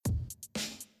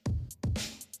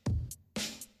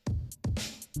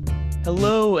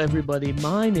Hello, everybody.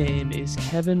 My name is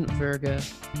Kevin Verga,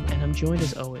 and I'm joined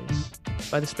as always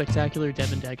by the spectacular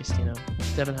Devin D'Agostino.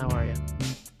 Devin, how are you?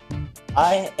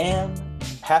 I am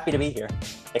happy to be here.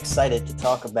 Excited to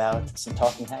talk about some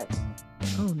Talking Heads.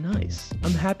 Oh, nice.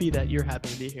 I'm happy that you're happy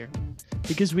to be here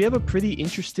because we have a pretty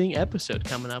interesting episode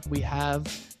coming up. We have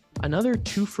another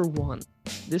 2-for-1,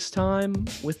 this time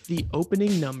with the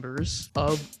opening numbers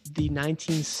of the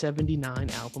 1979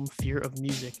 album Fear of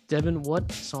Music. Devin,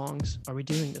 what songs are we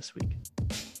doing this week?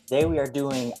 Today we are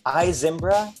doing I,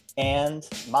 Zimbra and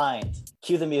Mind.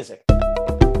 Cue the music.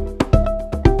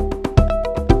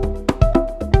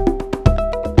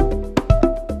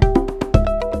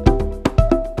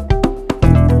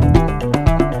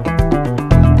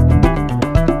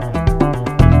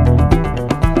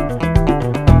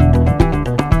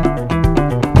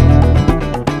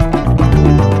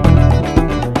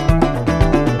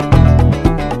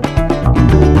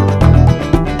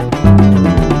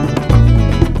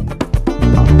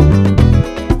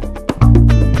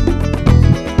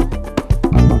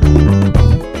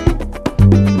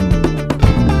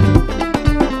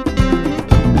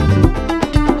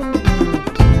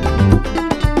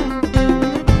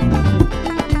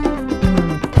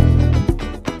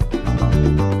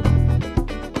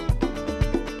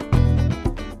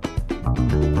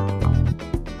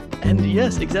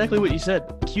 Exactly what you said.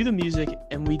 Cue the music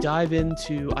and we dive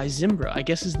into I, Zimbra. I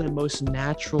guess is the most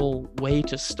natural way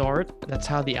to start. That's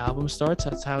how the album starts.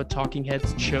 That's how Talking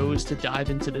Heads chose to dive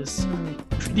into this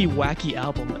pretty wacky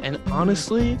album. And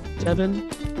honestly, Devin,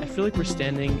 I feel like we're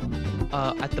standing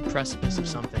at the precipice of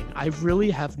something. I really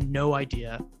have no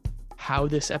idea how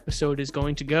this episode is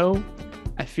going to go.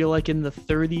 I feel like in the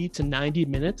 30 to 90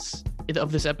 minutes of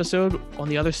this episode, on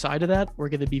the other side of that, we're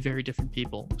going to be very different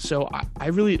people. So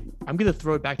I'm going to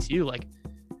throw it back to you. Like,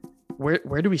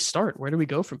 where do we start? Where do we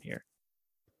go from here?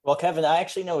 Well, Kevin, I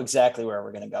actually know exactly where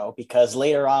we're going to go because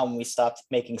later on when we stopped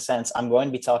making sense, I'm going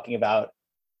to be talking about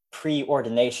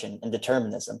preordination and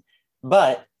determinism.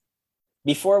 But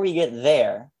before we get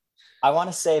there, I want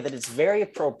to say that it's very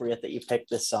appropriate that you picked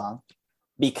this song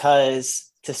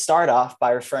because to start off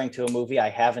by referring to a movie I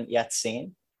haven't yet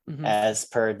seen, as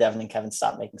per Devin and Kevin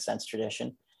Stop Making Sense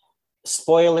tradition.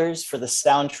 Spoilers for the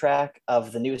soundtrack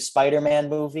of the new Spider-Man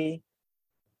movie.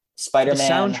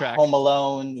 Spider-Man, Home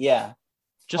Alone, yeah.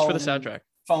 Just for the soundtrack.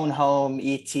 Phone Home,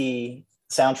 E.T.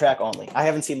 soundtrack only. I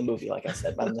haven't seen the movie, like I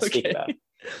said, but I'm going to speak about it.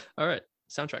 All right,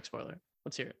 soundtrack spoiler.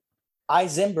 Let's hear it. I,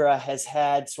 Zimbra has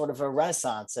had sort of a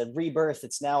renaissance, a rebirth.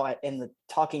 It's now in the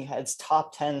Talking Heads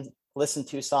top 10 listened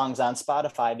to songs on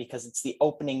Spotify because it's the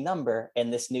opening number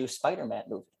in this new Spider-Man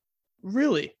movie.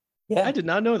 Really? Yeah. I did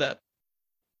not know that.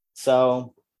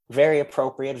 So very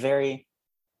appropriate, very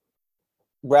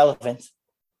relevant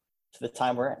to the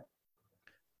time we're in.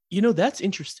 You know, that's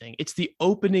interesting. It's the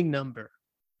opening number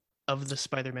of the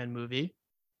Spider-Man movie.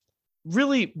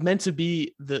 Really meant to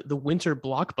be the winter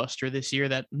blockbuster this year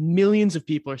that millions of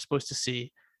people are supposed to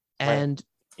see. And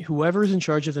whoever's in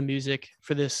charge of the music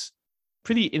for this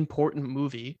pretty important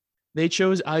movie, they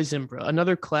chose I, Zimbra,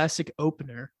 another classic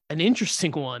opener, an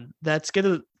interesting one that's going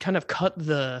to kind of cut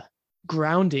the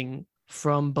grounding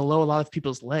from below a lot of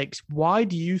people's legs. Why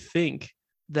do you think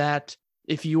that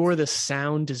if you're the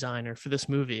sound designer for this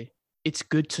movie, it's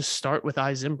good to start with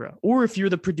I, Zimbra? Or if you're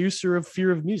the producer of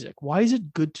Fear of Music, why is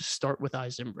it good to start with I,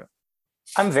 Zimbra?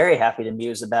 I'm very happy to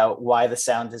muse about why the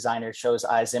sound designer chose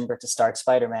I, Zimbra to start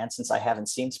Spider-Man, since I haven't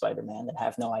seen Spider-Man and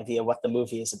have no idea what the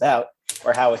movie is about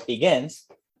or how it begins.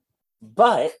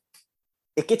 But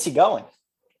it gets you going.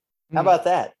 How about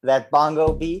that? That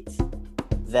bongo beat,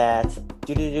 that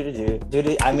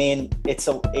do-do-do-do-do-do. I mean, it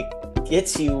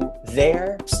gets you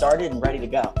there, started, and ready to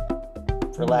go,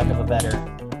 for lack of a better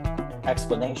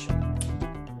explanation.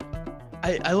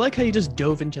 I like how you just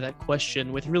dove into that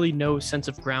question with really no sense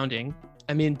of grounding.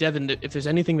 I mean, Devin, if there's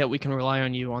anything that we can rely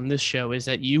on you on this show is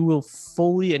that you will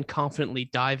fully and confidently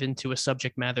dive into a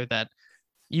subject matter that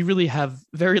you really have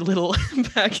very little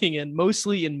backing in,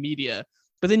 mostly in media,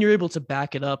 but then you're able to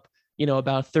back it up,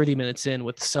 about 30 minutes in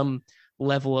with some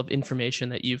level of information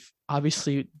that you've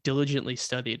obviously diligently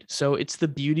studied. So it's the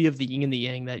beauty of the yin and the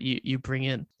yang that you bring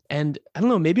in. And I don't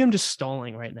know, maybe I'm just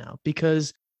stalling right now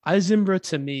because I, Zimbra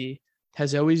to me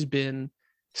has always been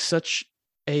such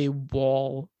a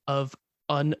wall of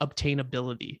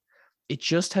unobtainability. It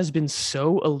just has been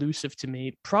so elusive to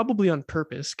me, probably on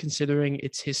purpose, considering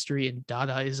its history in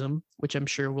Dadaism, which I'm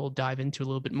sure we'll dive into a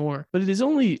little bit more. But it is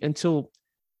only until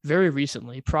very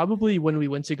recently, probably when we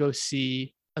went to go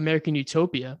see American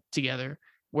Utopia together,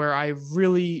 where I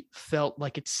really felt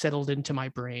like it settled into my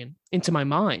brain, into my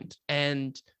mind.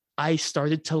 And I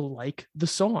started to like the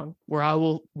song, where I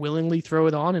will willingly throw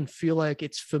it on and feel like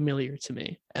it's familiar to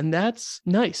me. And that's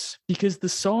nice because the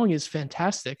song is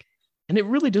fantastic and it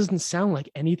really doesn't sound like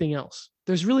anything else.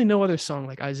 There's really no other song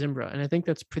like Izimbra, and I think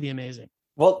that's pretty amazing.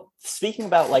 Well, speaking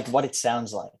about like what it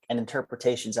sounds like and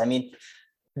interpretations, I mean,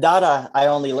 Dada, I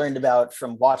only learned about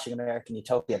from watching American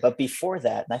Utopia, but before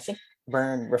that, and I think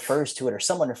Byrne refers to it or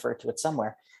someone referred to it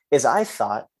somewhere, is I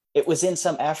thought it was in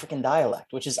some African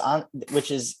dialect, which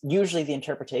is usually the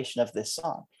interpretation of this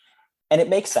song. And it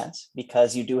makes sense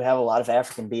because you do have a lot of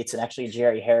African beats. And actually,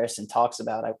 Jerry Harrison talks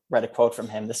about, I read a quote from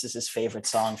him. This is his favorite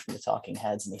song from the Talking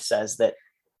Heads. And he says that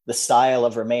the style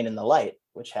of Remain in the Light,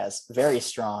 which has very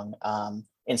strong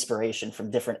inspiration from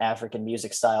different African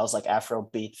music styles like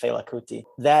Afrobeat, Fela Kuti,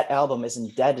 that album is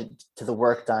indebted to the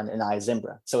work done in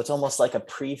Izimbra. So it's almost like a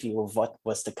preview of what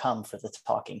was to come for the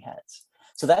Talking Heads.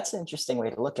 So that's an interesting way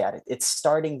to look at it. It's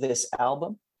starting this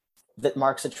album that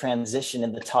marks a transition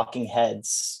in the Talking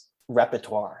Heads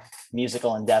repertoire,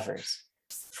 musical endeavors,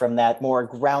 from that more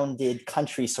grounded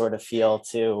country sort of feel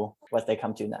to what they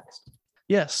come to next.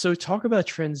 Yeah, so talk about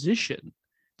transition.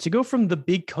 To go from the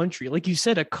big country, like you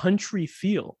said, a country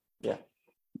feel. Yeah.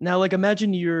 Now, like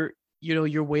imagine you're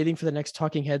waiting for the next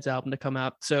Talking Heads album to come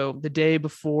out. So the day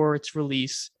before its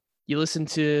release, you listen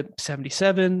to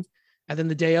 77, and then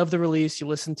the day of the release, you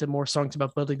listen to more songs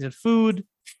about buildings and food.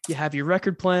 You have your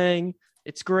record playing.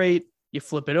 It's great. You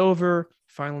flip it over.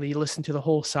 Finally, you listen to the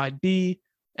whole side B,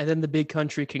 and then the big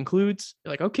country concludes.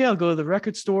 You're like, okay, I'll go to the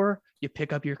record store. You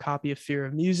pick up your copy of Fear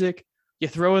of Music. You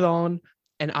throw it on,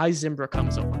 and Izimbra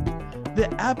comes on. The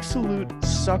absolute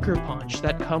sucker punch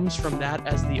that comes from that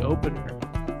as the opener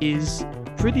is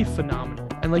pretty phenomenal.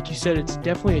 And like you said, it's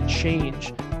definitely a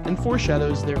change and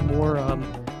foreshadows their more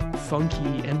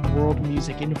funky and world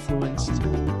music influenced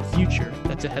future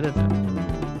that's ahead of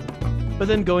them. But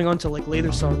then going on to like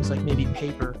later songs like maybe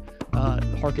Paper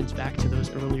harkens back to those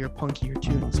earlier punkier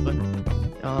tunes. But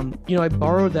I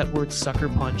borrowed that word sucker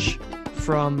punch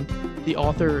from the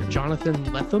author Jonathan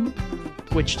Lethem,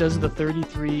 which does the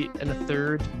 33 and a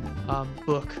third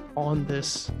book on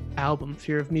this album,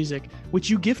 Fear of Music, which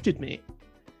you gifted me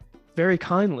very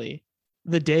kindly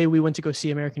the day we went to go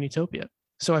see American Utopia.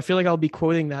 So I feel like I'll be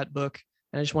quoting that book,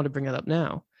 and I just want to bring that up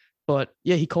now. But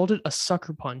yeah, he called it a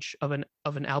sucker punch of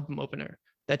an album opener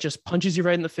that just punches you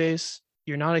right in the face.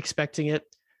 You're not expecting it.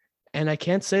 And I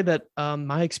can't say that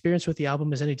my experience with the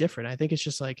album is any different. I think it's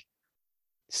just like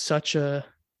such a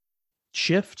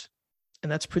shift,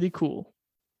 and that's pretty cool.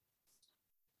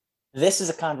 This is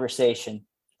a conversation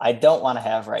I don't want to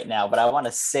have right now, but I want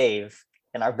to save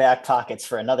in our back pockets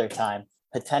for another time,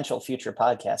 potential future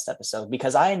podcast episode,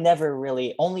 because I never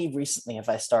really, only recently have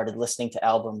I started listening to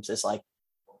albums as like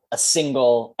a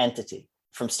single entity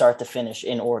from start to finish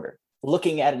in order,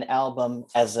 looking at an album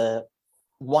as a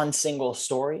one single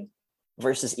story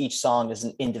versus each song as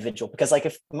an individual. Because like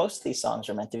if most of these songs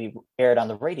are meant to be aired on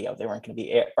the radio, they weren't going to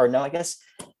be aired, or no, I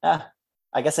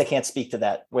guess I can't speak to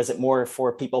that. Was it more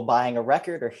for people buying a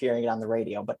record or hearing it on the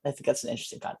radio? But I think that's an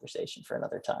interesting conversation for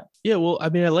another time. Yeah, well, I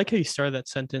mean, I like how you started that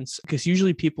sentence, because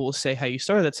usually people will say how you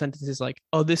started that sentence is like,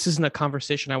 oh, this isn't a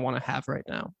conversation I want to have right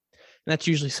now. And that's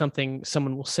usually something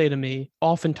someone will say to me,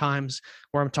 oftentimes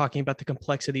where I'm talking about the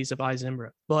complexities of Izimbra.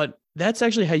 But that's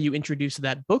actually how you introduced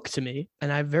that book to me.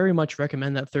 And I very much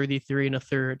recommend that 33 and a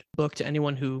third book to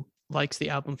anyone who likes the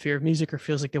album Fear of Music or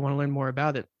feels like they want to learn more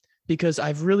about it. Because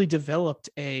I've really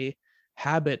developed a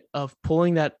habit of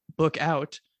pulling that book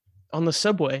out on the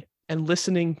subway and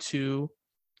listening to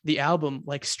the album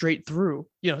like straight through,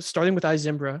 starting with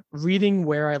Izimbra, reading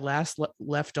where I last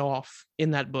left off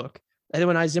in that book. And then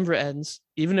when Izimbra ends,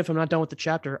 even if I'm not done with the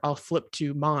chapter, I'll flip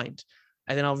to Mind.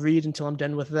 And then I'll read until I'm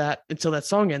done with that, until that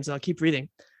song ends, and I'll keep reading.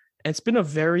 And it's been a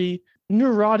very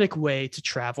neurotic way to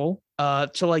travel,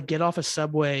 to like get off a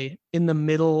subway in the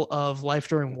middle of life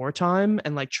during wartime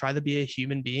and like try to be a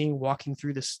human being walking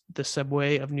through the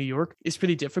subway of New York is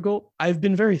pretty difficult. I've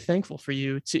been very thankful for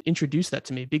you to introduce that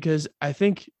to me, because I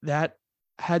think that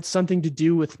had something to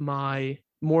do with my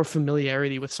more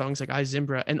familiarity with songs like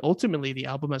Izimbra and ultimately the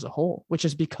album as a whole, which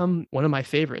has become one of my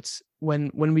favorites.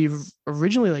 When we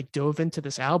originally like dove into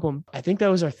this album, I think that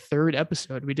was our third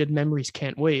episode. We did Memories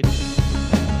Can't Wait.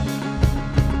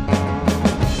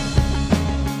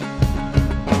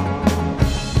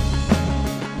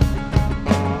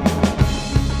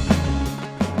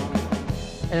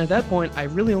 And at that point, I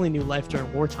really only knew Life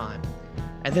During Wartime.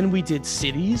 And then we did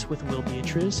Cities with Will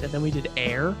Beatrice, and then we did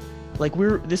Air. Like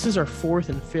this is our fourth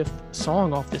and fifth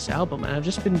song off this album, and I've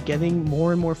just been getting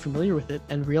more and more familiar with it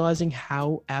and realizing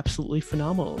how absolutely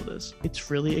phenomenal it is.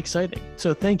 It's really exciting.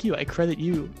 So thank you. I credit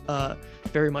you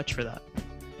very much for that.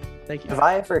 Thank you. Have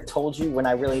I ever told you when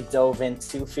I really dove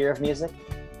into Fear of Music?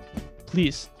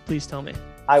 Please tell me.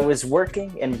 I was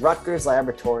working in Rutgers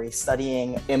Laboratory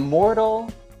studying immortal,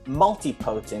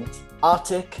 multipotent,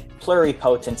 optic,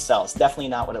 pluripotent cells. Definitely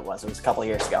not what it was. It was a couple of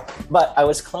years ago. But I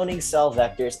was cloning cell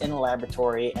vectors in the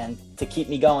laboratory, and to keep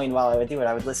me going while I would do it,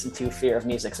 I would listen to Fear of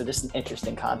Music. So just an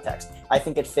interesting context. I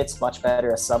think it fits much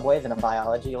better a subway than a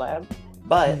biology lab,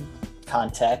 but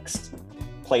context,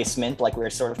 placement, like we were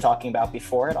sort of talking about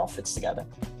before, it all fits together.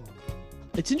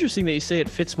 It's interesting that you say it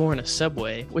fits more in a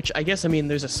subway, which I guess, I mean,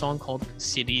 there's a song called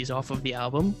Cities off of the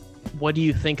album. What do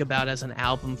you think about as an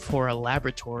album for a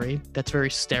laboratory? That's very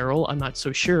sterile. I'm not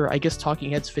so sure. I guess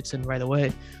Talking Heads fits in right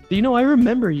away. But I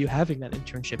remember you having that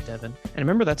internship, Devin. And I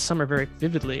remember that summer very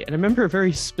vividly. And I remember a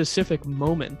very specific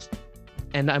moment.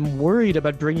 And I'm worried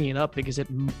about bringing it up because it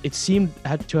seemed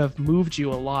to have moved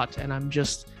you a lot. And I'm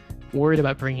just worried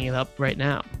about bringing it up right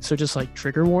now. So just like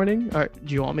trigger warning. All right,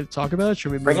 do you want me to talk about it?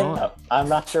 Should we move on? It up. I'm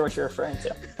not sure what you're referring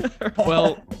to.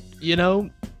 Well,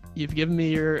 you've given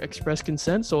me your express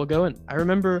consent, so we'll go in. I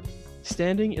remember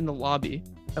standing in the lobby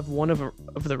of one of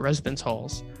the residence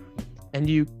halls, and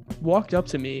you walked up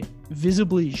to me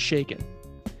visibly shaken.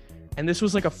 And this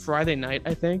was like a Friday night,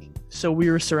 I think. So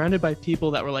we were surrounded by people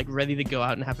that were like ready to go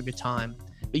out and have a good time.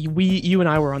 But you and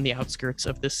I were on the outskirts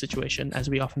of this situation, as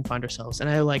we often find ourselves. And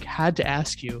I like had to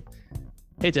ask you,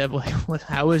 hey Dev,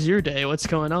 how was your day? What's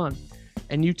going on?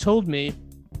 And you told me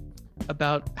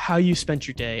about how you spent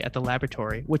your day at the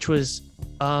laboratory, which was,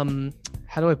 how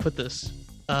do I put this?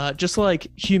 Just like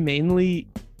humanely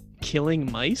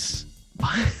killing mice.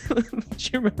 Do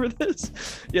you remember this?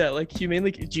 Yeah, like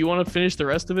humanely. Do you want to finish the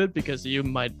rest of it? Because you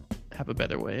might have a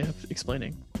better way of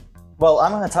explaining. Well,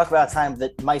 I'm going to talk about a time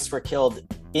that mice were killed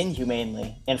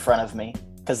inhumanely in front of me,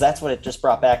 because that's what it just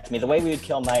brought back to me. The way we would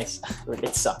kill mice,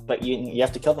 it sucked, but you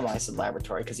have to kill the mice in the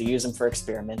laboratory because you use them for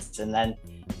experiments. And then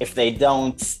if they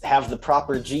don't have the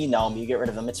proper genome, you get rid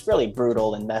of them. It's really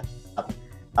brutal and messed up.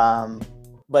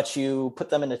 But you put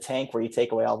them in a tank where you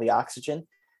take away all the oxygen.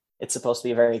 It's supposed to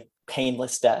be a very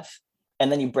painless death.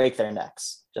 And then you break their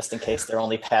necks just in case they're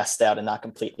only passed out and not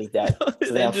completely dead.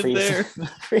 So they don't freeze.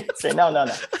 No. I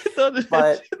thought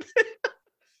it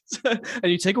and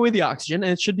you take away the oxygen,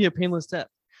 and it should be a painless death.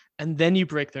 And then you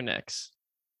break their necks.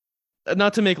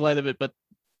 Not to make light of it, but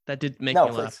that did make me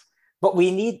laugh. But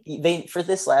for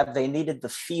this lab, they needed the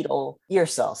fetal ear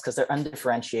cells because they're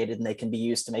undifferentiated and they can be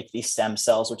used to make these stem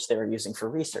cells, which they were using for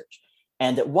research.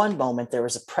 And at one moment, there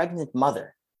was a pregnant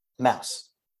mother mouse,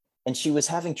 and she was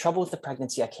having trouble with the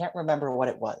pregnancy. I can't remember what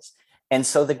it was. And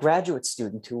so the graduate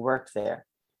student who worked there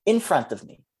in front of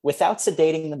me, without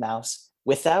sedating the mouse,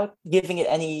 without giving it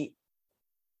any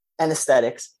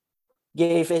anesthetics,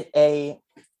 gave it a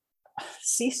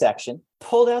C-section,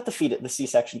 pulled out the fetus. The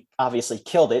C-section obviously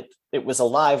killed it. It was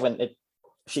alive when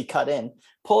she cut in,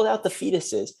 pulled out the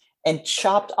fetuses and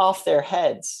chopped off their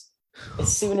heads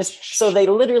as soon as, so they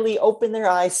literally opened their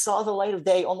eyes, saw the light of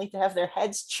day, only to have their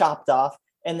heads chopped off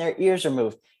and their ears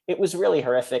removed. It was really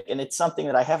horrific. And it's something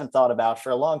that I haven't thought about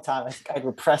for a long time. I think I'd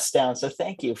repressed down. So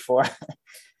thank you for,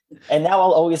 and now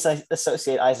I'll always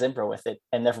associate Izimbra with it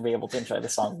and never be able to enjoy the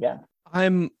song again.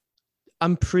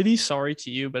 I'm pretty sorry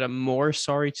to you, but I'm more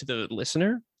sorry to the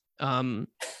listener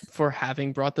for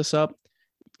having brought this up.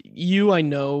 I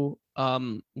know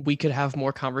we could have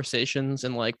more conversations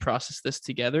and like process this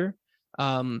together.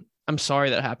 I'm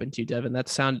sorry that happened to you, Devin. That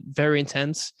sounded very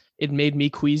intense. It made me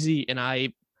queasy, and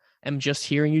I am just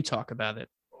hearing you talk about it.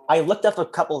 I looked up a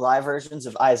couple of live versions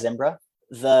of Izimbra.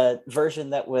 The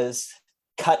version that was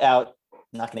cut out, I'm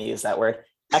not going to use that word,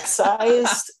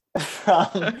 excised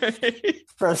from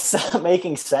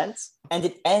making sense, and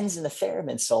it ends in a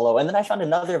theremin solo. And then I found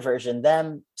another version,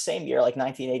 them same year, like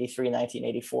 1983,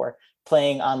 1984,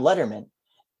 playing on Letterman,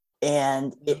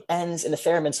 and it ends in a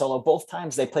theremin solo. Both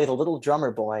times they play the little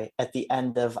drummer boy at the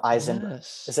end of Izimbra.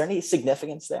 Yes. Is there any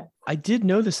significance there? I did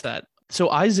notice that. So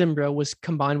Izimbra was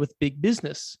combined with Big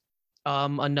Business,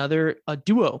 a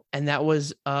duo, and that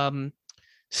was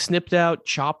snipped out,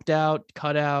 chopped out,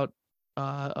 cut out,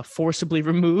 forcibly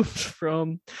removed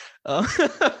from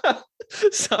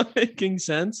Stop Making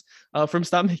Sense.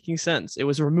 Stop Making Sense. It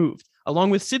was removed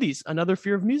along with Cities, another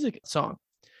Fear of Music song.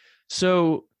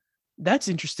 So that's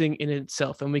interesting in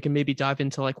itself, and we can maybe dive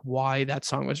into like why that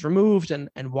song was removed and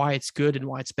why it's good and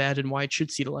why it's bad and why it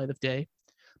should see the light of day.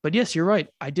 But yes, you're right.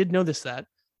 I did notice that,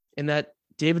 in that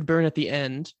David Byrne at the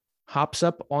end hops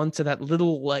up onto that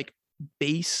little like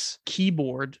bass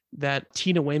keyboard that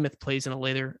Tina Weymouth plays in a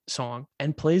later song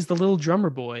and plays the little drummer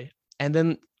boy, and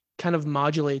then kind of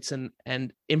modulates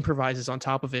and improvises on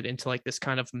top of it into like this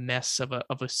kind of mess of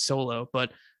a solo.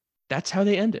 But that's how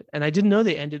they ended. And I didn't know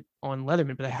they ended on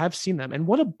Letterman, but I have seen them. And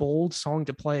what a bold song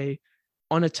to play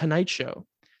on a Tonight Show,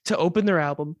 to open their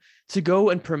album, to go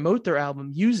and promote their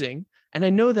album using. And I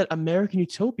know that American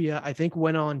Utopia, I think,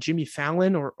 went on Jimmy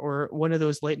Fallon or one of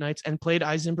those late nights and played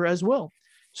I Zimbra as well.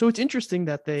 So it's interesting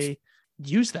that they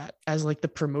use that as like the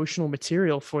promotional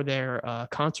material for their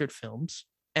concert films.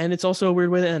 And it's also a weird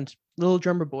way to end. Little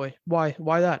Drummer Boy. Why?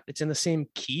 Why that? It's in the same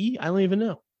key? I don't even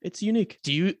know. It's unique.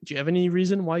 Do you have any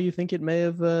reason why you think it may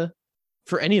have,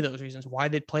 for any of those reasons, why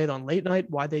they'd play it on late night,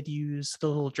 why they'd use the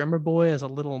Little Drummer Boy as a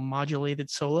little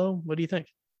modulated solo? What do you think?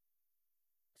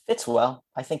 Fits well.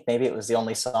 I think maybe it was the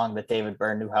only song that David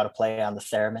Byrne knew how to play on the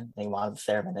theremin, and he wanted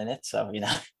the theremin in it.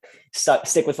 So,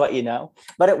 stick with what you know,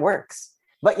 but it works.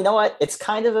 But you know what? It's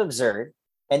kind of absurd.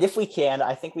 And if we can,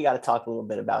 I think we got to talk a little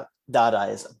bit about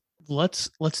Dadaism. Let's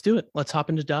do it. Let's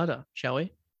hop into Dada, shall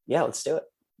we? Yeah, let's do it.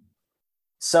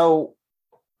 So,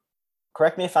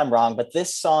 correct me if I'm wrong, but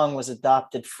this song was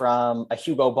adopted from a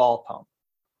Hugo Ball poem.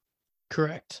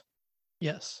 Correct.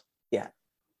 Yes. Yeah.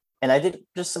 And I did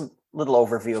just some little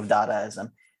overview of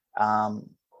Dadaism.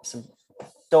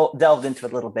 Delved into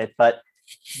it a little bit, but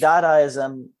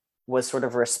Dadaism was sort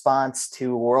of a response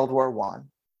to World War I,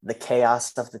 the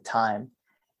chaos of the time,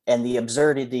 and the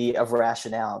absurdity of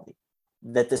rationality.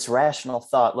 That this rational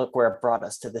thought, look where it brought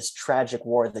us, to this tragic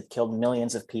war that killed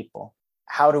millions of people.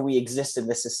 How do we exist in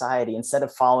this society? Instead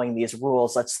of following these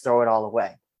rules, let's throw it all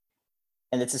away.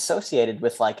 And it's associated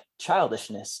with like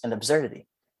childishness and absurdity,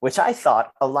 which I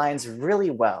thought aligns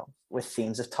really well with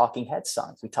themes of Talking Heads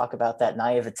songs. We talk about that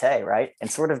naivete, right?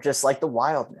 And sort of just like the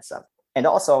wildness of it. And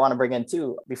also I want to bring in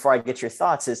too, before I get your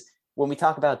thoughts, is when we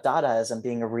talk about Dadaism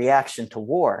being a reaction to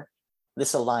war,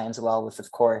 this aligns well with,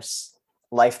 of course,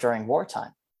 Life During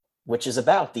Wartime, which is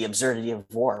about the absurdity of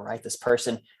war, right? This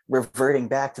person reverting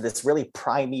back to this really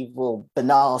primeval,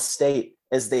 banal state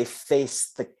as they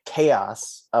face the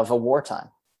chaos of a wartime.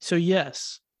 So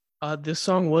yes, this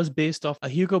song was based off a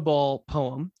Hugo Ball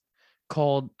poem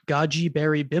called Gaji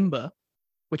Berry Bimba,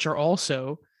 which are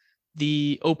also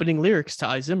the opening lyrics to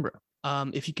I Zimbra.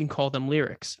 If you can call them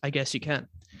lyrics, I guess you can.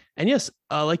 And yes,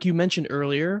 like you mentioned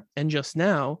earlier and just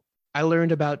now, I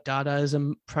learned about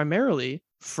Dadaism primarily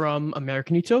from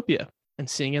American Utopia and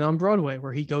seeing it on Broadway,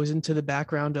 where he goes into the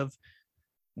background of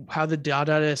how the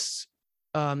Dadaists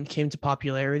came to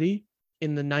popularity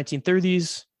in the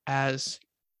 1930s as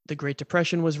the Great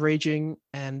Depression was raging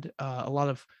and a lot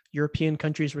of European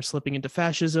countries were slipping into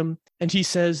fascism. And he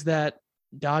says that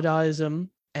Dadaism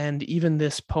and even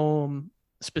this poem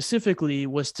specifically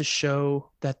was to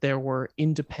show that there were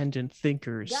independent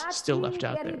thinkers still left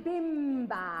out there.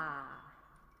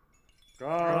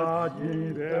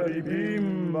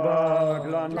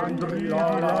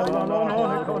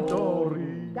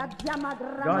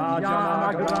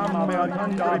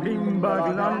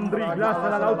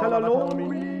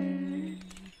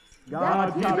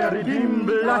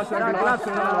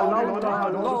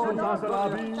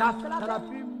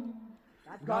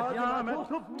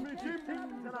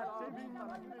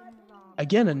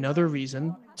 Again, another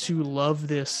reason to love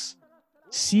this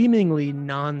seemingly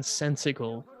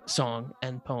nonsensical song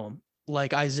and poem.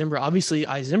 Like I Zimbra, obviously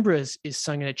I Zimbra is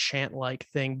sung in a chant-like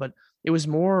thing, but it was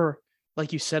more,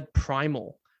 like you said,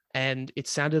 primal. And it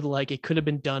sounded like it could have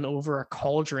been done over a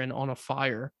cauldron on a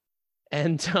fire.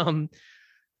 And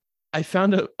I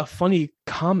found a funny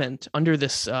comment under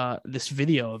this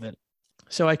video of it.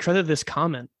 So I credit this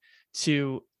comment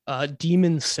to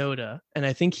Demon Soda, and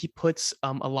I think he puts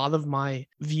a lot of my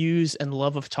views and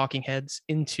love of Talking Heads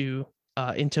into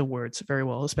words very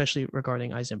well, especially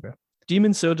regarding I Zimbra.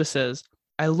 Demon Soda says,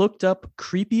 "I looked up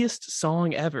creepiest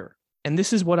song ever, and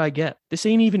this is what I get. This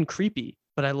ain't even creepy,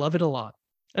 but I love it a lot."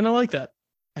 And I like that.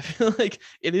 I feel like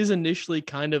it is initially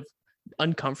kind of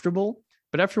uncomfortable,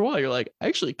 but after a while, you're like, I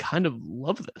actually kind of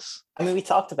love this. I mean, we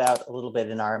talked about a little bit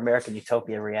in our American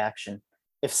Utopia reaction.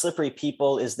 If Slippery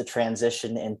People is the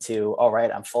transition into, all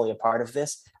right, I'm fully a part of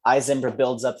this, I Zimbra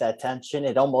builds up that tension.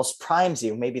 It almost primes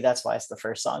you. Maybe that's why it's the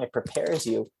first song. It prepares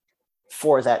you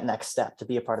for that next step to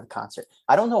be a part of the concert.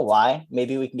 I don't know why.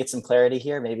 Maybe we can get some clarity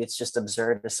here. Maybe it's just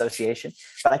absurd association.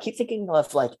 But I keep thinking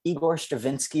of like Igor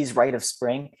Stravinsky's Rite of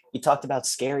Spring. He talked about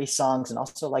scary songs and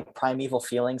also like primeval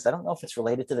feelings. I don't know if it's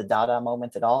related to the Dada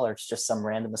moment at all, or it's just some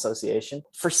random association.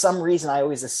 For some reason, I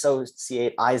always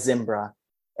associate I Zimbra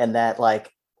and that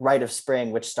like Rite of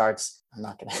Spring, which starts, I'm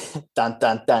not gonna dun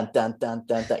dun dun dun dun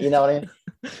dun dun. You know what I mean?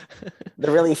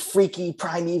 The really freaky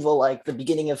primeval, like the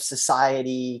beginning of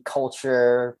society,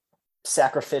 culture,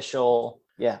 sacrificial.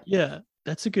 Yeah,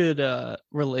 that's a good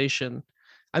relation.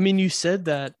 I mean, you said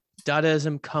that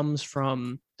Dadaism comes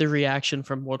from the reaction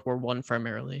from World War I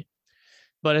primarily,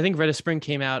 But I think Red of Spring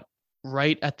came out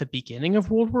right at the beginning of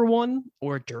World War One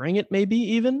or during it, maybe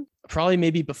even probably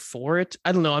maybe before it.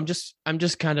 I don't know. I'm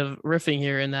just kind of riffing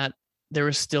here in that there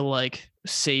was still like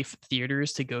safe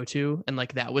theaters to go to, and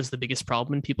like that was the biggest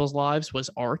problem in people's lives was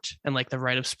art, and like the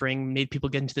Rite of Spring made people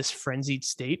get into this frenzied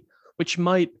state, which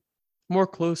might more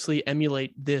closely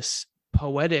emulate this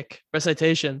poetic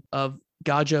recitation of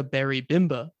Gaja Berry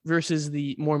Bimba versus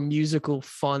the more musical,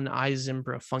 fun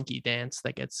Izimbra funky dance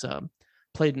that gets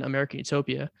played in American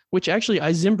Utopia, which actually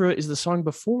Izimbra is the song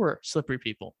before Slippery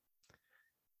People.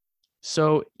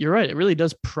 So you're right. It really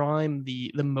does prime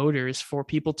the motors for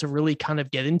people to really kind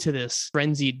of get into this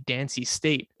frenzied, dancey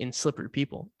state in Slippery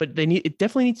People. But it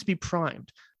definitely needs to be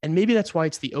primed. And maybe that's why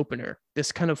it's the opener,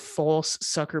 this kind of false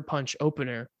sucker punch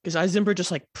opener, because Izimbra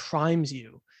just like primes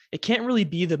you. It can't really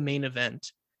be the main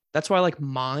event. That's why like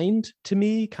Mind to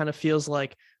me kind of feels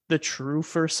like the true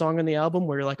first song on the album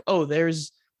where you're like, oh,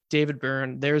 there's David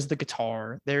Byrne, there's the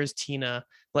guitar, there's Tina.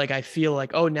 Like I feel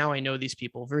like, oh, now I know these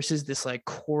people versus this like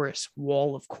chorus,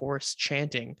 wall of chorus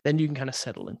chanting. Then you can kind of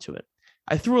settle into it.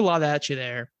 I threw a lot at you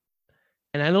there.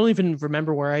 And I don't even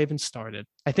remember where I even started.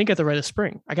 I think at the Rite of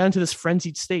Spring. I got into this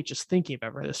frenzied state just thinking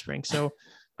about Rite of Spring. So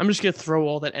I'm just gonna throw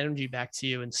all that energy back to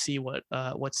you and see what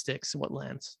sticks and what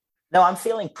lands. No, I'm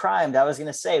feeling primed. I was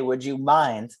gonna say, would you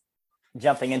mind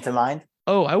jumping into Mind?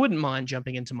 Oh, I wouldn't mind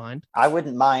jumping into Mind. I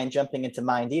wouldn't mind jumping into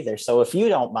Mind either. So if you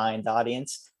don't mind,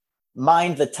 audience,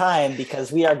 mind the time,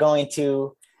 because we are going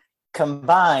to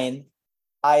combine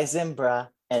Izimbra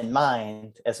and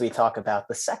Mind as we talk about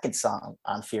the second song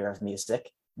on Fear of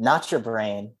Music, Not Your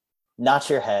Brain, Not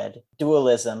Your Head,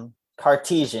 Dualism,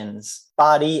 Cartesians,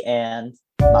 Body and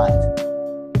Mind.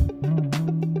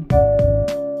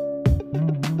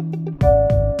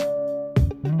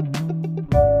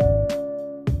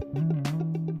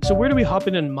 So where do we hop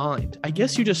in Mind? I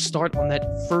guess you just start on that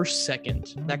first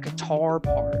second, that guitar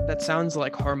part that sounds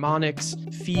like harmonics,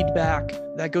 feedback,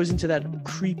 that goes into that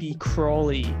creepy,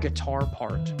 crawly guitar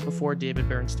part before David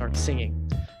Byrne starts singing.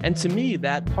 And to me,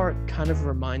 that part kind of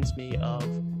reminds me of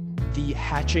the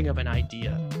hatching of an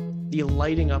idea, the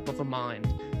lighting up of a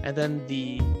mind, and then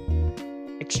the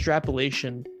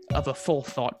extrapolation of a full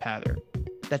thought pattern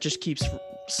that just keeps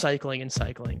cycling and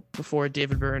cycling before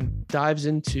David Byrne dives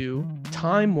into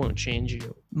time won't change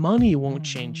you, money won't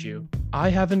change you, I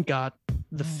haven't got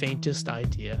the faintest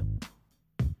idea.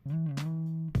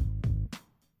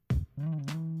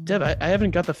 Dev, I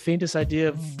haven't got the faintest idea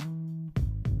of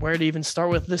where to even start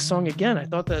with this song again. I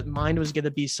thought that Mind was going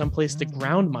to be someplace to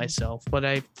ground myself, but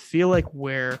I feel like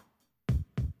we're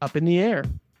up in the air.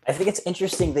 I think it's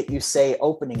interesting that you say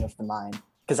opening of the mind,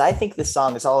 because I think this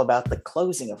song is all about the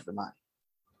closing of the mind.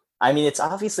 I mean, it's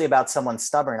obviously about someone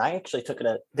stubborn. I actually took it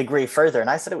a degree further,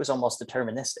 and I said it was almost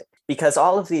deterministic, because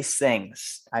all of these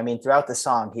things, I mean, throughout the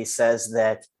song, he says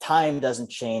that time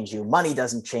doesn't change you, money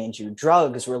doesn't change you,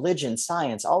 drugs, religion,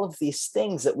 science, all of these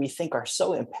things that we think are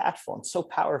so impactful and so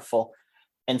powerful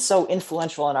and so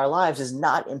influential in our lives is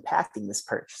not impacting this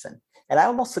person. And I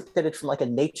almost looked at it from like a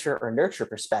nature or nurture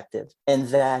perspective,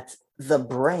 in that the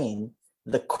brain,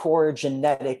 the core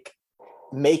genetic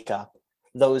makeup,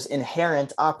 those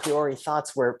inherent a priori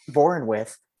thoughts we're born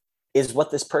with, is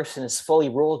what this person is fully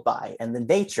ruled by. And the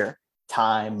nature,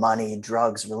 time, money,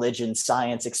 drugs, religion,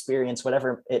 science, experience,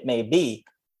 whatever it may be,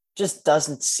 just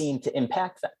doesn't seem to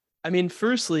impact them. I mean,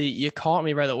 firstly, you caught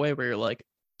me right away where you're like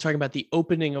talking about the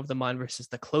opening of the mind versus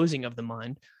the closing of the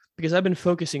mind, because I've been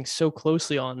focusing so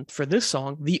closely on, for this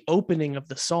song, the opening of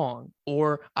the song,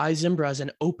 or Izimbra as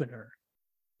an opener.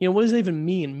 You know, what does that even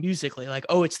mean musically? Like,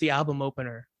 oh, it's the album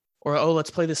opener. Or, oh, let's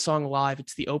play this song live.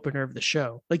 It's the opener of the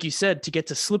show. Like you said, to get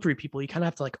to Slippery People, you kind of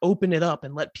have to like open it up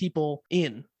and let people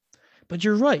in. But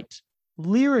you're right.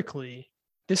 Lyrically,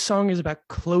 this song is about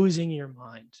closing your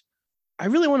mind. I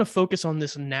really want to focus on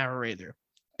this narrator,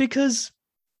 because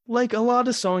like a lot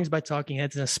of songs by Talking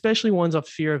Heads, and especially ones of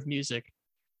Fear of Music,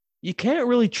 you can't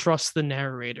really trust the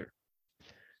narrator,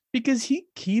 because he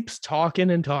keeps talking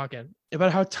and talking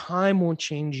about how time won't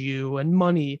change you, and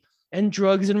money and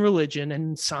drugs and religion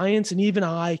and science, and even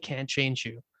I can't change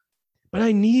you. But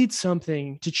I need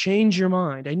something to change your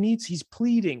mind. He's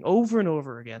pleading over and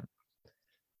over again.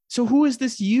 So who is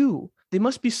this you? They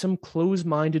must be some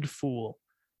close-minded fool.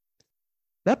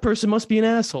 That person must be an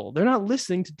asshole. They're not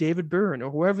listening to David Byrne or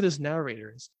whoever this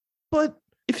narrator is. But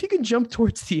if you can jump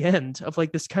towards the end of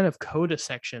like this kind of coda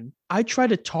section, I try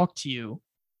to talk to you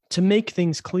to make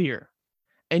things clear,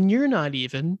 and you're not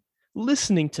even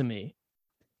listening to me.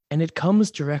 And it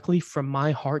comes directly from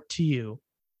my heart to you.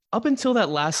 Up until that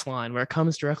last line where it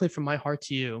comes directly from my heart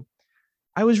to you,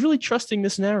 I was really trusting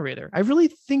this narrator. I really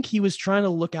think he was trying to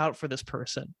look out for this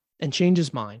person. and change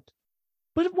his mind.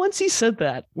 But once he said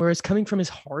that, where it's coming from his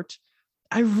heart,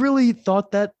 I really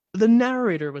thought that the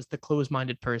narrator was the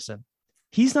closed-minded person.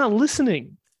 He's not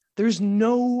listening. There's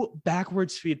no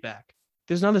backwards feedback.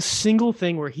 There's not a single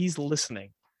thing where he's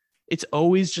listening. It's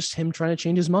always just him trying to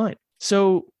change his mind.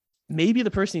 So maybe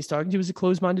the person he's talking to is a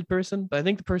closed-minded person, but I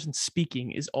think the person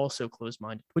speaking is also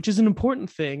closed-minded, which is an important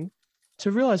thing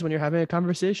to realize when you're having a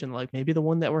conversation, like maybe the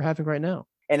one that we're having right now.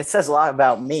 And it says a lot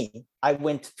about me. I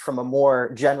went from a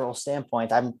more general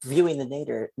standpoint. I'm viewing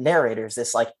the narrators,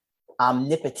 this like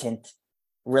omnipotent,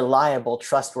 reliable,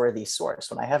 trustworthy source,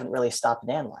 when I haven't really stopped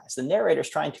and analyzed. The narrator's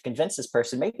trying to convince this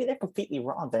person, maybe they're completely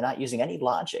wrong. They're not using any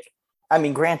logic. I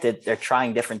mean, granted, they're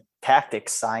trying different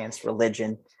tactics, science,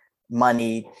 religion,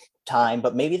 money, time,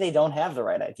 but maybe they don't have the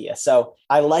right idea. So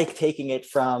I like taking it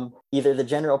from either the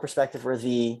general perspective or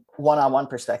the one-on-one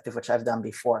perspective, which I've done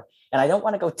before. And I don't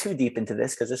want to go too deep into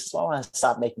this because this is what I want to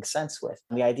stop making sense with.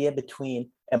 The idea between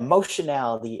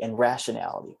emotionality and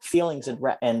rationality, feelings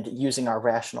and using our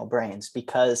rational brains,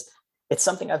 because it's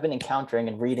something I've been encountering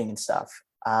and reading and stuff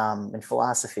in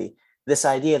philosophy. This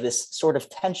idea, this sort of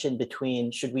tension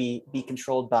between, should we be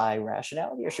controlled by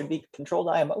rationality or should we be controlled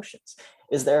by emotions?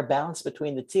 Is there a balance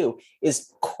between the two?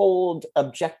 Is cold,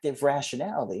 objective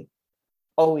rationality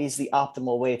always the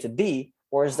optimal way to be?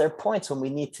 Or is there points when we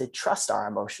need to trust our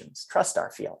emotions, trust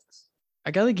our feelings?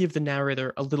 I got to give the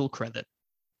narrator a little credit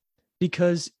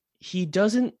because he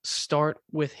doesn't start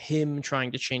with him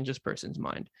trying to change this person's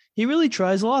mind. He really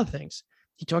tries a lot of things.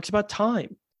 He talks about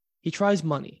time. He tries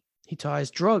money. He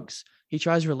tries drugs. He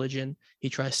tries religion. He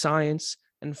tries science.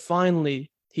 And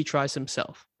finally, he tries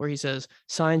himself, where he says,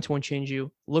 science won't change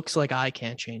you. Looks like I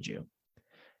can't change you.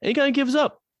 And he kind of gives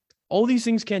up. All these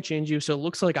things can't change you, so it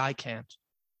looks like I can't.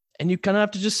 And you kind of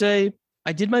have to just say,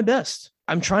 I did my best.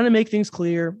 I'm trying to make things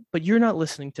clear, but you're not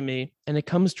listening to me. And it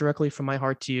comes directly from my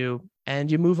heart to you,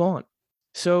 and you move on.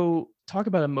 So talk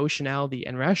about emotionality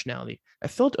and rationality. I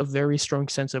felt a very strong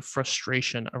sense of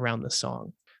frustration around the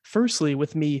song. Firstly,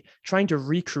 with me trying to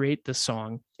recreate this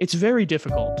song, it's very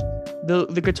difficult.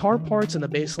 The guitar parts and the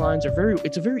bass lines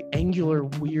it's a very angular,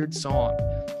 weird song.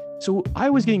 So I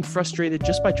was getting frustrated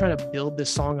just by trying to build this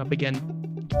song up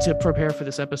again to prepare for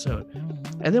this episode.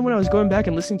 And then when I was going back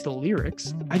and listening to the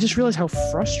lyrics, I just realized how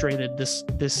frustrated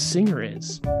this singer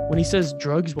is. When he says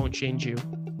drugs won't change you,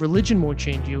 religion won't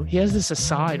change you, he has this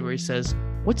aside where he says,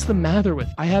 what's the matter with,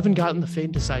 I haven't gotten the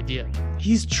faintest idea.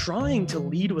 He's trying to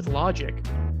lead with logic,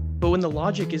 but when the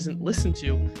logic isn't listened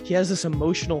to, he has this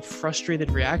emotional,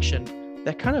 frustrated reaction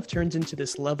that kind of turns into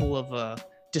this level of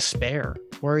despair,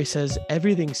 where he says,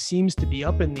 everything seems to be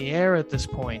up in the air at this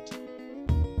point.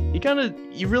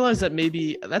 You realize that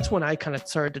maybe that's when I kind of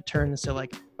started to turn and say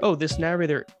like, oh, this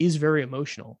narrator is very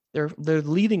emotional. They're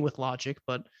leading with logic,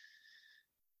 but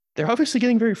they're obviously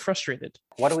getting very frustrated.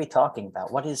 What are we talking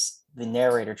about? What is the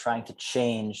narrator trying to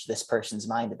change this person's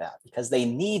mind about? Because they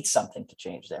need something to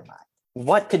change their mind.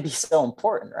 What could be so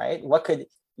important, right? What could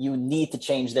you need to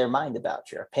change their mind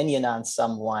about? Your opinion on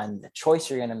someone, the choice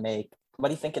you're going to make. What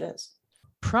do you think it is?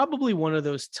 Probably one of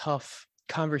those tough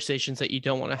conversations that you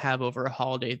don't want to have over a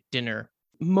holiday dinner.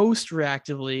 Most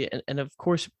reactively, and of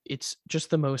course, it's just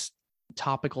the most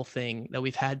topical thing that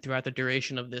we've had throughout the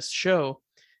duration of this show,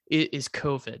 is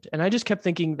COVID. And I just kept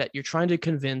thinking that you're trying to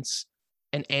convince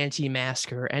an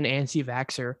anti-masker, an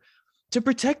anti-vaxxer to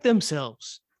protect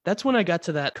themselves. That's when I got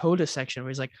to that coda section where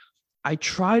he's like, I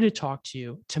try to talk to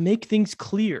you to make things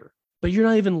clear, but you're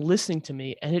not even listening to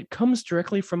me. And it comes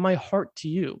directly from my heart to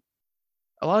you.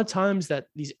 A lot of times that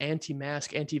these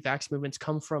anti-mask, anti-vax movements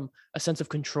come from a sense of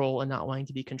control and not wanting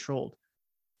to be controlled.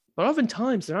 But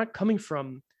oftentimes they're not coming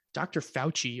from Dr.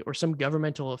 Fauci or some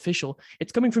governmental official.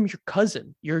 It's coming from your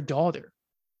cousin, your daughter,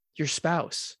 your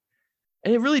spouse.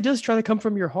 And it really does try to come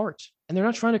from your heart. And they're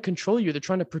not trying to control you. They're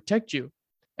trying to protect you.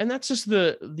 And that's just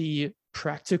the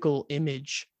practical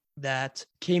image that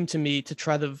came to me to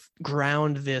try to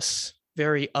ground this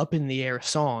very up in the air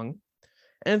song.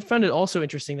 And I found it also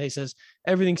interesting that he says,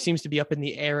 everything seems to be up in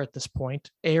the air at this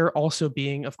point. Air also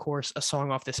being, of course, a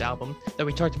song off this album that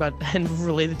we talked about and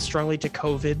related strongly to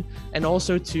COVID and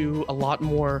also to a lot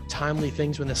more timely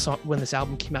things when this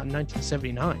album came out in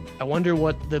 1979. I wonder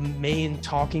what the main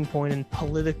talking point in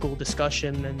political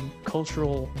discussion and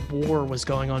cultural war was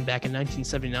going on back in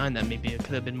 1979 that maybe it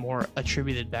could have been more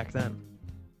attributed back then.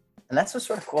 And that's what's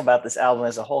sort of cool about this album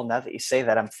as a whole. Now that you say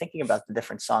that, I'm thinking about the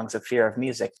different songs of Fear of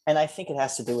Music. And I think it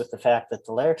has to do with the fact that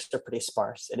the lyrics are pretty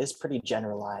sparse. It is pretty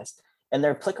generalized. And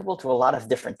they're applicable to a lot of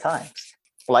different times.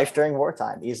 Life during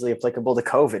wartime, easily applicable to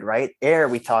COVID, right? Air,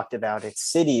 we talked about it.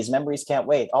 Cities, Memories Can't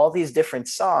Wait. All these different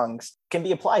songs can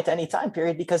be applied to any time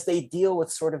period because they deal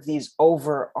with sort of these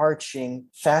overarching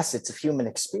facets of human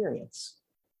experience.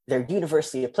 They're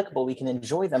universally applicable. We can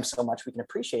enjoy them so much. We can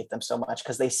appreciate them so much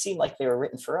because they seem like they were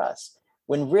written for us,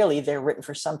 when really they're written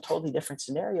for some totally different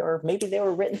scenario, or maybe they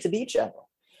were written to be general.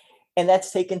 And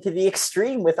that's taken to the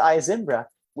extreme with I, Zimbra,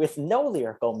 with no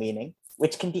lyrical meaning,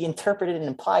 which can be interpreted and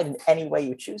implied in any way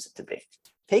you choose it to be.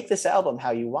 Take this album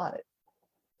how you want it.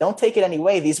 Don't take it any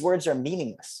way. These words are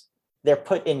meaningless. They're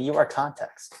put in your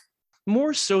context.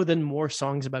 More so than more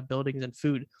songs about buildings and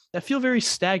food that feel very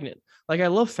stagnant. Like I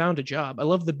love Found a Job. I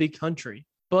love The Big Country,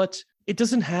 but it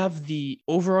doesn't have the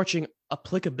overarching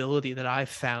applicability that I've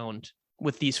found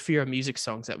with these Fear of Music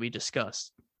songs that we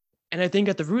discussed. And I think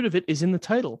at the root of it is in the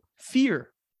title,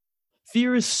 fear.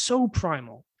 Fear is so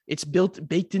primal. It's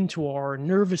baked into our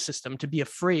nervous system to be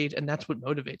afraid, and that's what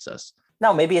motivates us.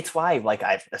 No, maybe it's why, like,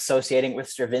 I'm associating with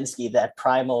Stravinsky, that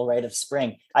primal rite of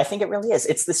spring. I think it really is.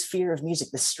 It's this fear of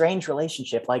music, this strange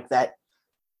relationship, like that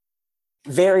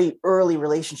very early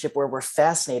relationship where we're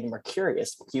fascinated and we're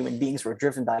curious. Human beings were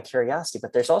driven by curiosity,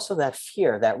 but there's also that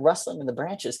fear, that rustling in the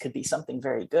branches could be something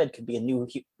very good, could be a new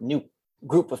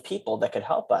group of people that could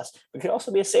help us. It could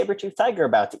also be a saber-toothed tiger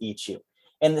about to eat you.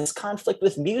 And this conflict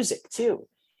with music too,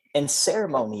 and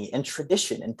ceremony and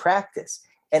tradition and practice,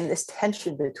 and this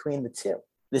tension between the two,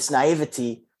 this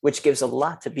naivety, which gives a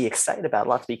lot to be excited about, a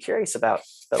lot to be curious about,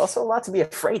 but also a lot to be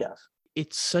afraid of.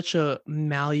 It's such a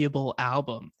malleable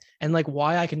album. And like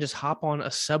why I can just hop on a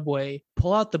subway,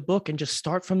 pull out the book and just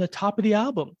start from the top of the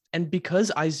album. And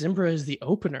because I, Zimbra is the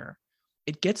opener,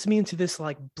 it gets me into this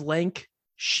like blank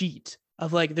sheet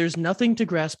of like, there's nothing to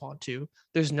grasp onto.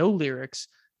 There's no lyrics.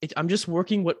 I'm just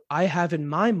working what I have in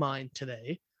my mind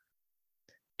today.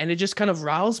 And it just kind of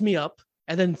riles me up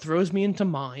and then throws me into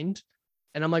mind.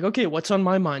 And I'm like, okay, what's on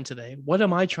my mind today? What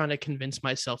am I trying to convince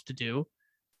myself to do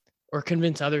or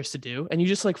convince others to do? And you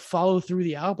just like follow through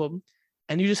the album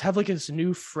and you just have like this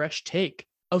new fresh take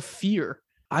of fear.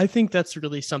 I think that's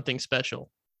really something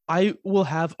special. I will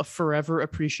have a forever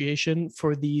appreciation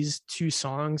for these two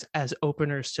songs as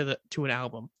openers to an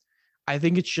album. I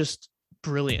think it's just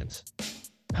brilliant.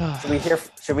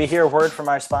 Should we hear a word from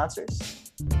our sponsors?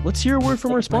 Let's hear a word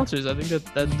from our sponsors. I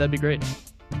think that'd be great.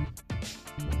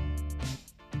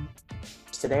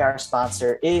 Today our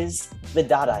sponsor is the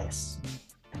Dadaists.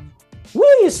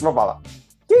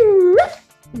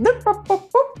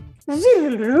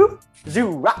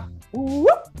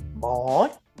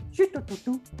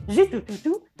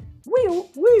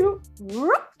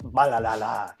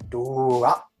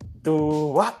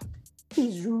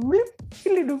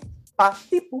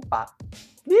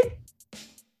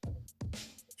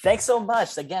 Thanks so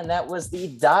much. Again, that was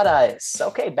the Dadaists.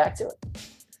 Okay, back to it.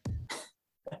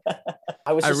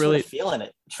 I was really feeling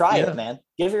it. Try it, man.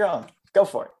 Give your own. Go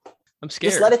for it. I'm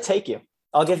scared. Just let it take you.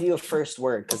 I'll give you a first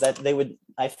word because I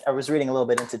was reading a little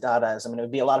bit into Dadaism and it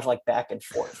would be a lot of like back and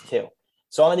forth too.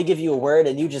 So I'm going to give you a word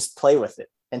and you just play with it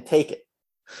and take it.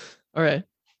 All right.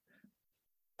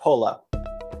 Polo.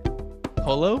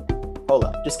 Polo?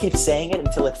 Polo. Just keep saying it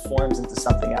until it forms into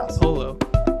something else. Polo.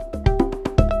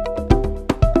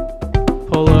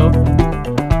 Polo.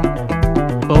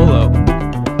 Polo.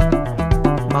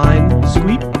 Mein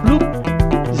squeak bloop.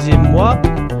 C'est moi.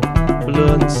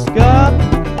 Blunska.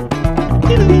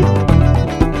 Diddly.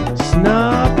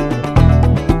 Snap.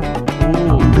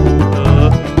 Ooh.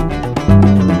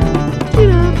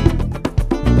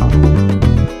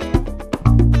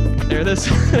 There it is.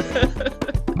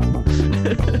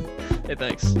 Hey,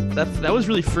 thanks. That was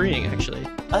really freeing, actually.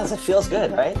 Oh, it feels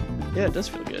good, right? Yeah, it does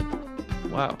feel good.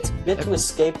 Wow. It's good to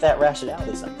escape that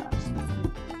rationality sometimes.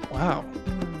 Wow.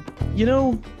 You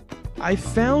know, I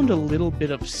found a little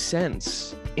bit of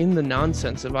sense in the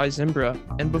nonsense of I, Zimbra,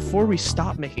 and before we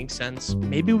stop making sense,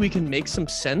 maybe we can make some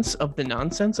sense of the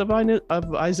nonsense of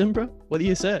I, Zimbra? What do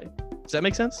you say? Does that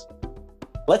make sense?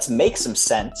 Let's make some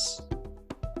sense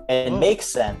and make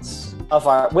sense of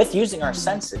with using our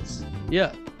senses.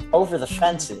 Yeah. Over the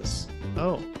fences.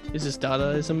 Oh, is this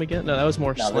Dadaism again? No, that was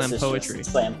more slam poetry.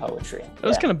 Slam poetry. That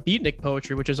was kind of beatnik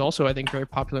poetry, which is also, I think, very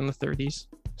popular in the 30s.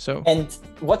 So. And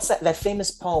what's that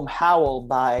famous poem, Howl,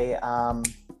 by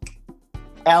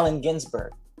Allen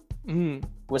Ginsberg,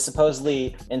 was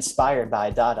supposedly inspired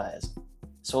by Dadaism.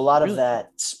 So a lot of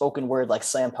that spoken word, like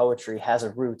slam poetry, has a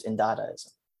root in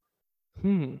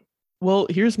Dadaism. Well,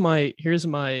 here's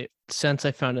my sense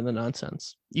I found in the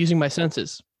nonsense. Using my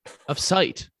senses of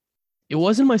sight. It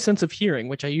wasn't my sense of hearing,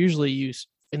 which I usually use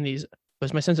in these,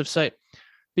 was my sense of sight.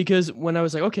 Because when I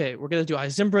was like, okay, we're going to do I,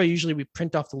 Zimbra, usually we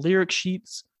print off the lyric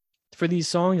sheets for these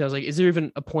songs. I was like, is there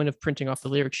even a point of printing off the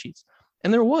lyric sheets?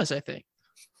 And there was, I think,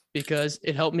 because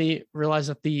it helped me realize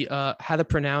that the how to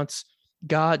pronounce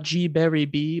ga, g, berry,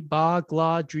 b, ba,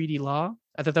 gla, dreedy, la.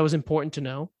 I thought that was important to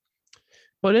know.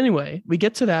 But anyway, we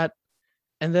get to that.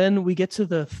 And then we get to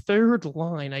the third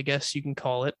line, I guess you can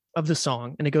call it, of the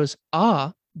song. And it goes,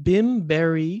 ah, bim,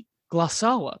 berry,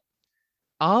 glossala.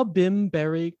 Ah, bim,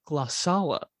 berry,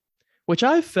 glossala. Which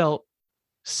I felt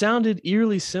sounded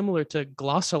eerily similar to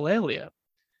glossolalia,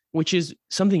 which is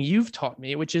something you've taught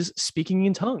me, which is speaking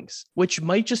in tongues, which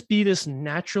might just be this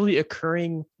naturally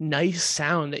occurring nice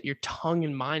sound that your tongue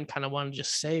and mind kind of want to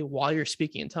just say while you're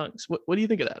speaking in tongues. What do you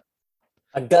think of that?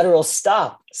 A guttural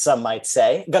stop, some might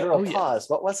say. Guttural pause.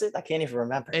 What was it? I can't even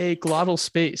remember. A glottal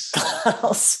space.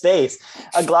 Glottal space.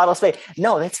 A glottal space.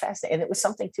 No, that's fascinating. And it was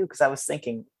something too, because I was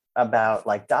thinking about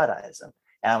like Dadaism,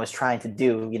 and I was trying to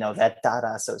do, that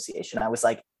Dada association. I was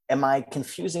like, am I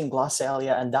confusing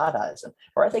glossalia and Dadaism?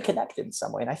 Or are they connected in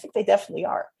some way? And I think they definitely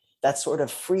are. That sort of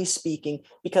free speaking,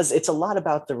 because it's a lot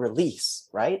about the release,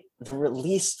 right? The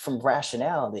release from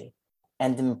rationality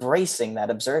and embracing that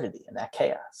absurdity and that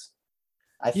chaos.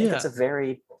 I think it's a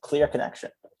very clear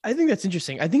connection. I think that's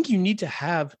interesting. I think you need to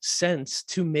have sense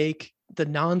to make the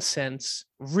nonsense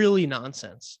really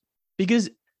nonsense. Because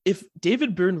if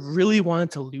David Byrne really wanted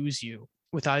to lose you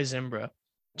with I, Zimbra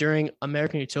during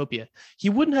American Utopia, he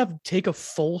wouldn't have take a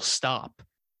full stop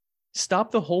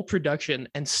the whole production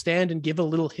and stand and give a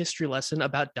little history lesson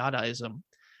about Dadaism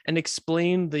and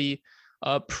explain the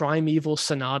Primeval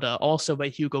Sonata, also by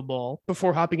Hugo Ball,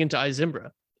 before hopping into I,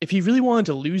 Zimbra. If he really wanted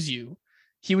to lose you,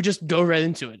 he would just go right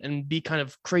into it and be kind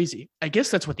of crazy. I guess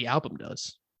that's what the album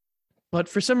does. But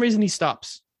for some reason, he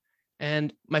stops.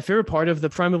 And my favorite part of the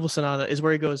Primeval Sonata is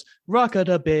where he goes,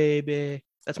 rock-a-da baby.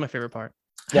 That's my favorite part.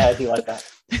 Yeah, I do like that.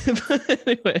 But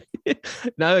anyway,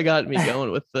 now it got me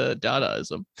going with the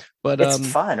Dadaism. But it's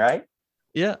fun, right?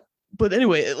 Yeah. But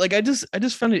anyway, like I just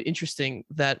found it interesting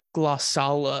that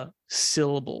glossala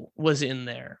syllable was in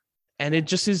there. And it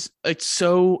just is, it's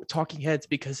so Talking Heads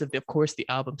because of course, the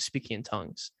album Speaking in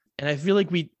Tongues. And I feel like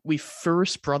we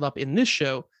first brought up in this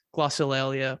show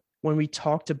glossolalia when we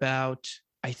talked about,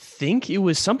 I think it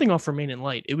was something off Remain in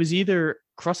Light. It was either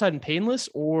Cross-Eyed and Painless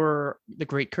or The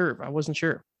Great Curve. I wasn't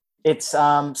sure. It's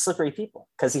Slippery People,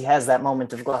 because he has that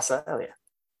moment of glossolalia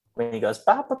when he goes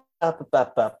ba ba ba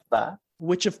ba ba ba.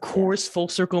 Which, of course, Full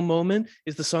Circle Moment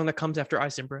is the song that comes after I,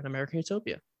 Zimbra and American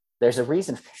Utopia. There's a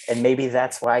reason, and maybe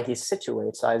that's why he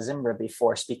situates I, Zimbra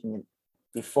before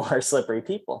Slippery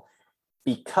People,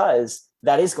 because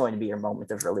that is going to be your moment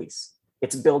of release.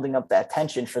 It's building up that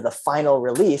tension for the final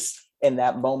release in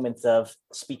that moment of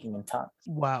speaking in tongues.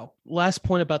 Wow. Last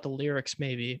point about the lyrics,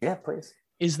 maybe. Yeah, please.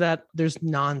 Is that there's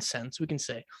nonsense, we can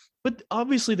say. But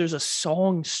obviously there's a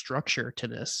song structure to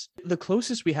this. The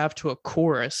closest we have to a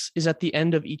chorus is at the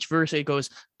end of each verse. It goes,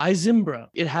 I, Zimbra.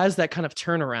 It has that kind of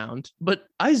turnaround. But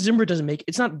I, Zimbra doesn't make,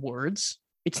 it's not words.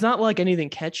 It's not like anything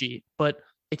catchy, but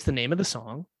it's the name of the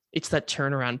song. It's that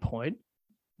turnaround point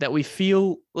that we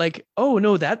feel like, oh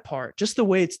no, that part, just the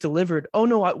way it's delivered. Oh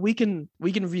no, we can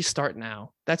restart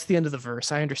now. That's the end of the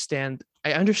verse. I understand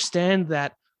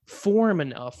that form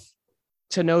enough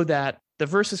to know that the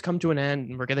verse has come to an end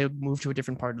and we're going to move to a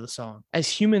different part of the song. As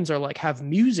humans are like, have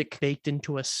music baked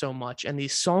into us so much and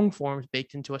these song forms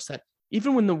baked into us that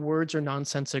even when the words are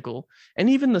nonsensical and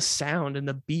even the sound and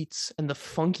the beats and the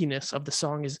funkiness of the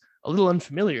song is a little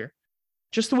unfamiliar,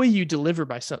 just the way you deliver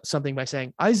by something by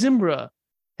saying, I, Zimbra,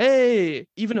 hey,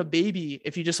 even a baby,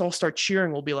 if you just all start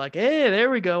cheering, will be like, hey, there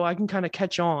we go. I can kind of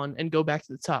catch on and go back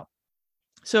to the top.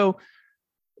 So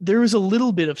there is a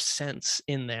little bit of sense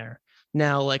in there.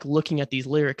 Now, like looking at these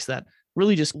lyrics that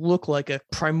really just look like a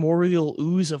primordial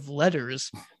ooze of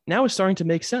letters, now it's starting to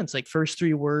make sense. Like first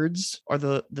three words are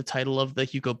the title of the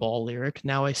Hugo Ball lyric.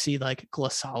 Now I see like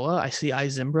glossala, I see I,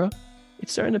 Zimbra.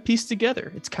 It's starting to piece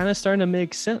together. It's kind of starting to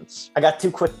make sense. I got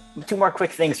two more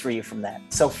quick things for you from that.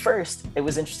 So first, it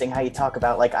was interesting how you talk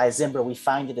about like I, Zimbra, we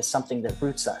find it as something that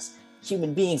roots us.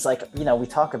 Human beings, like, we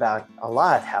talk about a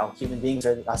lot how human beings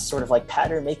are sort of like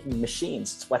pattern making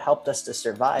machines. It's what helped us to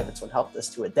survive. It's what helped us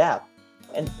to adapt.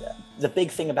 And the big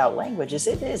thing about language is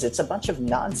it's a bunch of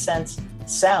nonsense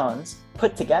sounds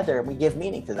put together and we give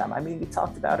meaning to them. I mean, we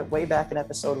talked about it way back in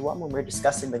episode 1 when we were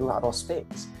discussing the glottal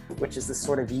space, which is this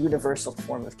sort of universal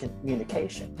form of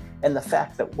communication. And the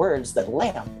fact that words, that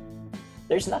lamp,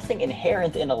 there's nothing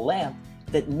inherent in a lamp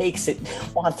that makes it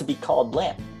want to be called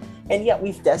lamp. And yet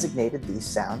we've designated these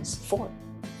sounds for it.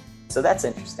 So that's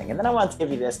interesting. And then I want to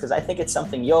give you this because I think it's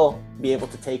something you'll be able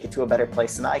to take it to a better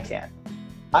place than I can.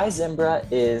 I, Zimbra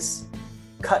is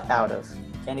cut out of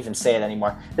Can't even say it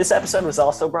anymore. This episode was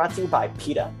also brought to you by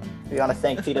PETA. We want to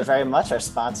thank PETA very much, our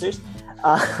sponsors.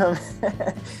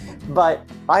 But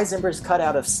I Zimbra's cut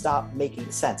out of Stop Making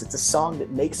Sense. It's a song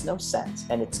that makes no sense,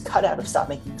 and it's cut out of Stop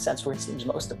Making Sense where it seems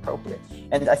most appropriate.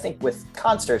 And I think with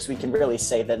concerts, we can really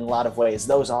say that in a lot of ways,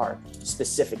 those are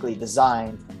specifically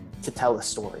designed to tell a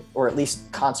story, or at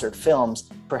least concert films,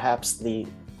 perhaps the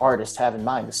artists have in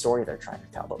mind the story they're trying to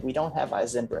tell, but we don't have I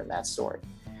Zimbra in that story.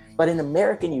 But in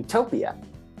American Utopia,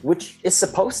 which is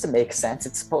supposed to make sense,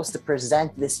 it's supposed to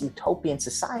present this utopian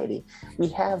society, we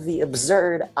have the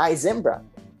absurd I Zimbra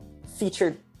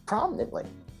featured prominently.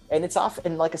 And it's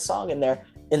often like a song in there.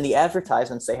 In the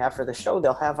advertisements they have for the show,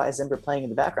 they'll have I Zimbra playing in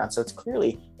the background. So it's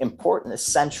clearly important,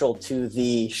 essential to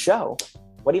the show.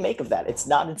 What do you make of that? It's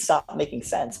not in Stop Making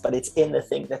Sense, but it's in the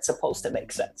thing that's supposed to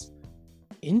make sense.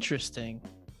 Interesting.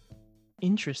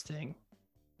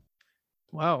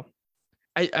 Wow.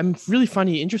 I'm really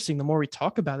finding it interesting the more we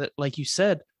talk about it, like you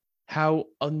said, how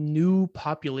a new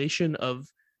population of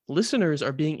listeners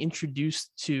are being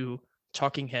introduced to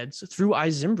Talking Heads through I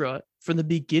Zimbra from the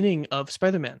beginning of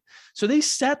Spider-Man. So they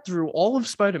sat through all of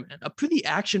Spider-Man, a pretty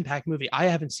action-packed movie. I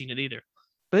haven't seen it either,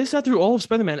 but they sat through all of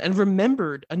Spider-Man and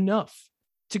remembered enough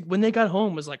to, when they got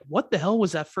home, was like, what the hell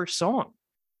was that first song?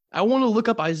 I want to look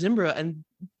up I Zimbra and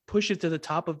push it to the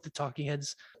top of the Talking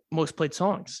Heads most played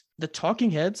songs. The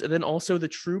Talking Heads and then also the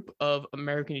troupe of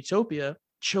American Utopia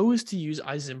chose to use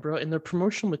I Zimbra in their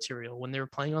promotional material when they were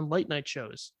playing on late night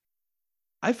shows.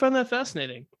 I found that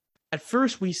fascinating. At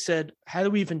first we said, how do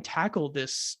we even tackle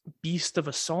this beast of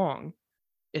a song?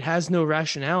 It has no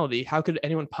rationality. How could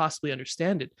anyone possibly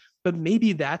understand it? But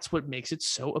maybe that's what makes it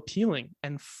so appealing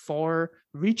and far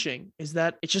reaching, is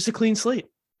that it's just a clean slate.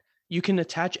 You can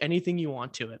attach anything you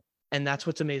want to it. And that's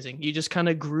what's amazing. You just kind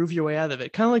of groove your way out of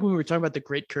it. Kind of like when we were talking about the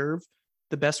Great Curve,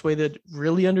 the best way to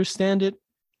really understand it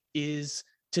is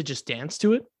to just dance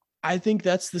to it. I think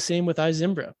that's the same with I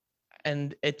Zimbra.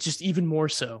 And it's just even more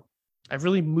so. I've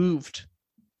really moved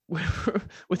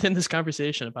within this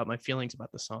conversation about my feelings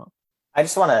about the song. I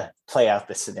just want to play out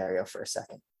this scenario for a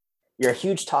second. You're a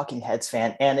huge Talking Heads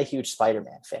fan and a huge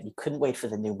Spider-Man fan. You couldn't wait for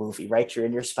the new movie, right? You're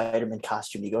in your Spider-Man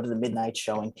costume. You go to the midnight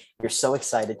showing. You're so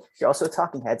excited. You're also a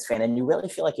Talking Heads fan, and you really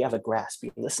feel like you have a grasp.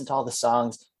 You listen to all the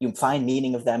songs. You find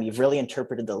meaning of them. You've really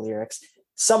interpreted the lyrics,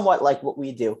 somewhat like what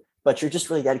we do, but you're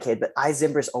just really dedicated. But I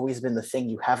Zimbra has always been the thing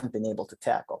you haven't been able to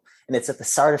tackle. And it's at the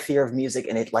start of Fear of Music,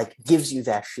 and it like gives you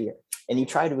that fear. And you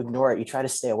try to ignore it. You try to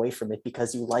stay away from it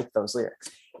because you like those lyrics.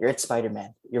 You're at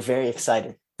Spider-Man. You're very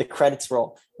excited. The credits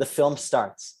roll. The film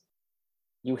starts.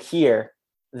 You hear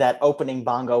that opening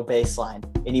bongo bass line,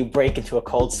 and you break into a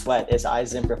cold sweat as I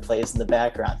Zimbra plays in the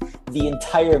background. The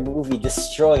entire movie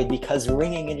destroyed because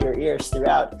ringing in your ears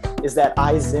throughout is that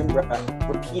I Zimbra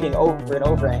repeating over and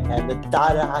over again, the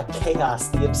da-da chaos,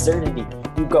 the absurdity.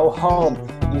 You go home,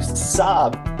 you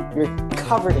sob, you're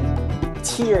covered in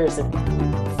tears and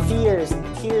fears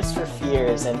and tears for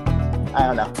fears. And I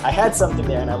don't know, I had something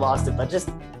there and I lost it, but just,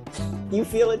 you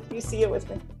feel it? You see it with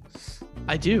me?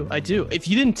 I do. If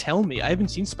you didn't tell me, I haven't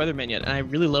seen Spider-Man yet, and I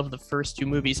really love the first two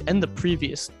movies and the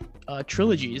previous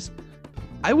trilogies.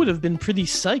 I would have been pretty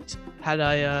psyched had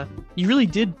I. You really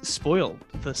did spoil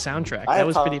the soundtrack. That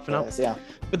was pretty phenomenal. Yeah.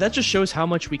 But that just shows how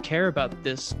much we care about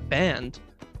this band.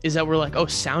 Is that we're like, oh,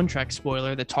 soundtrack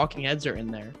spoiler. The Talking Heads are in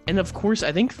there, and of course,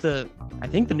 I think the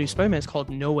new Spider-Man is called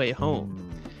No Way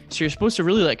Home. So you're supposed to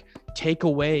really like take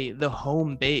away the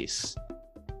home base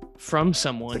from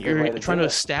someone. You're trying to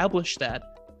establish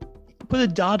that. Put a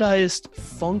Dadaist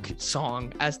funk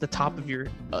song as the top of your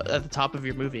at the top of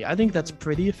your movie. I think that's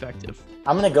pretty effective.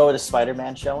 I'm gonna go to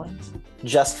Spider-Man showings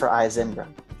just for I Zimbra.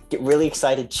 Get really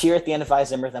excited, cheer at the end of I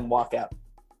Zimbra, then walk out.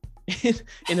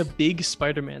 In a big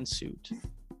Spider-Man suit.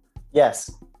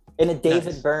 Yes, in a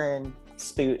David Byrne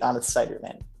suit on a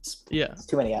Spider-Man. Yeah, it's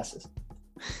too many S's.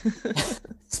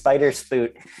 Spider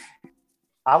spoot.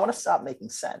 I want to stop making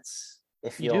sense.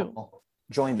 If you'll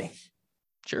join me.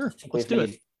 Sure, let's do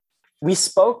it. We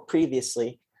spoke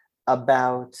previously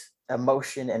about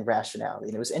emotion and rationality,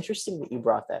 and it was interesting that you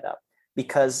brought that up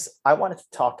because I wanted to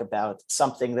talk about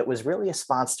something that was really a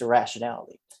response to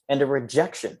rationality and a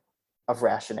rejection of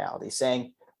rationality,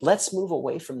 saying, let's move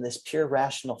away from this pure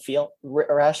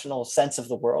rational sense of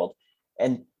the world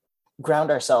and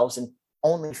ground ourselves in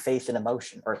only faith and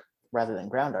emotion, or rather than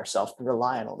ground ourselves,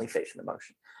 rely on only faith and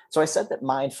emotion. So I said that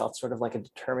mine felt sort of like a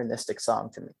deterministic song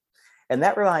to me. And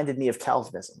that reminded me of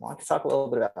Calvinism. I want to talk a little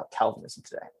bit about Calvinism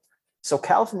today. So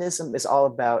Calvinism is all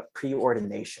about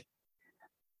preordination.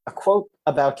 A quote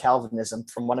about Calvinism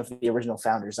from one of the original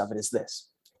founders of it is this: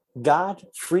 God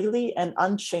freely and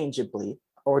unchangeably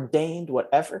ordained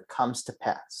whatever comes to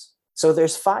pass. So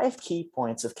there's 5 key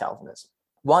points of Calvinism.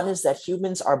 One is that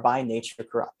humans are by nature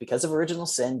corrupt. Because of original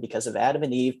sin, because of Adam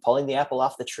and Eve pulling the apple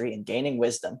off the tree and gaining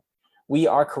wisdom, we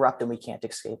are corrupt and we can't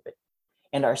escape it.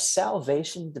 And our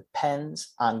salvation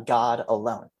depends on God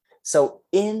alone. So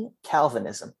in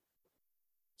Calvinism,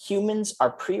 humans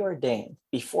are preordained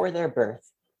before their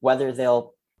birth, whether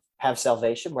they'll have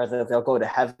salvation, whether they'll go to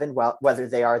heaven, whether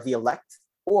they are the elect,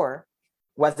 or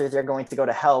whether they're going to go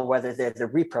to hell, whether they're the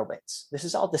reprobates. This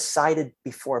is all decided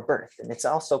before birth. And it's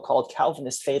also called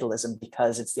Calvinist fatalism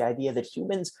because it's the idea that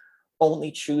humans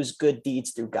only choose good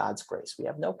deeds through God's grace. We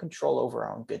have no control over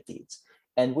our own good deeds.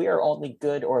 And we are only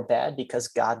good or bad because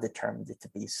God determined it to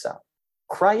be so.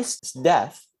 Christ's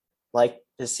death, like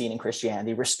is seen in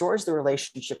Christianity, restores the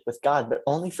relationship with God, but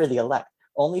only for the elect,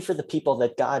 only for the people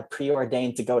that God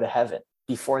preordained to go to heaven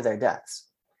before their deaths.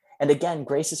 And again,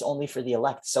 grace is only for the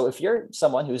elect. So if you're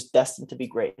someone who's destined to be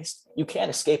graced, you can't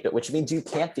escape it, which means you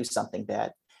can't do something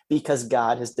bad because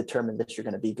God has determined that you're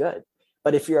going to be good.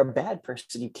 But if you're a bad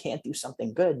person, you can't do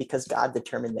something good because God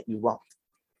determined that you won't.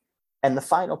 And the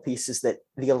final piece is that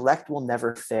the elect will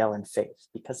never fail in faith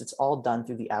because it's all done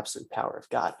through the absolute power of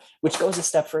God, which goes a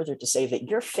step further to say that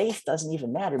your faith doesn't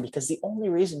even matter because the only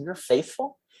reason you're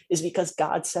faithful is because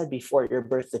God said before your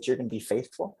birth that you're going to be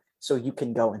faithful so you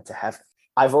can go into heaven.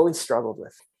 I've always struggled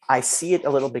with. I see it a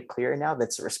little bit clearer now.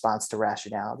 That's a response to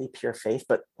rationality, pure faith.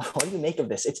 But what do you make of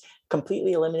this? It's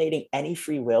completely eliminating any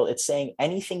free will. It's saying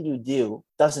anything you do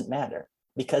doesn't matter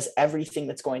because everything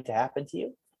that's going to happen to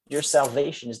you, your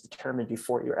salvation is determined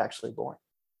before you're actually born.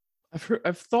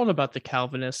 I've thought about the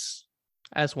Calvinists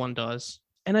as one does,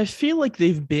 and I feel like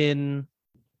they've been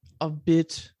a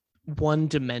bit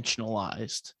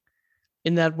one-dimensionalized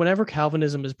in that whenever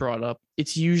Calvinism is brought up,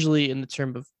 it's usually in the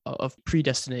term of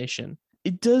predestination.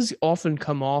 It does often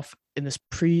come off in this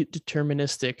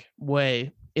predeterministic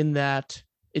way in that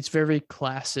it's very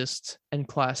classist and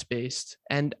class-based.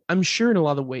 And I'm sure in a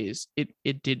lot of ways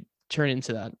it did turn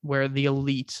into that, where the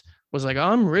elite was like,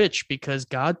 I'm rich because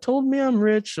God told me I'm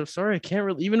rich. So sorry, I can't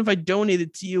really, even if I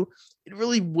donated to you, it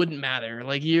really wouldn't matter.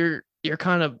 Like you're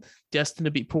kind of destined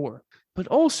to be poor. But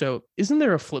also, isn't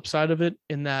there a flip side of it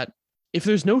in that if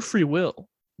there's no free will,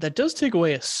 that does take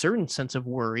away a certain sense of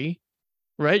worry,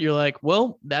 right? You're like,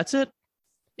 well, that's it.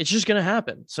 It's just going to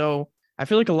happen. So I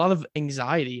feel like a lot of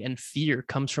anxiety and fear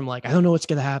comes from like, I don't know what's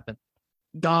going to happen.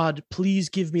 God, please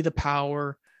give me the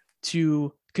power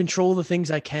to control the things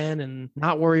I can and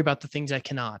not worry about the things I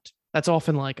cannot. That's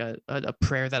often like a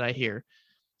prayer that I hear.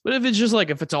 But if it's just like,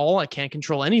 if it's all, I can't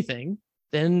control anything,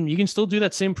 then you can still do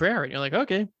that same prayer. And you're like,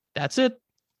 okay, that's it.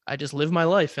 I just live my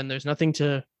life and there's nothing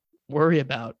to worry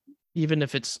about, even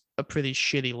if it's a pretty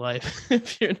shitty life,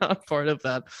 if you're not part of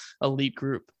that elite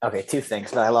group. Okay, 2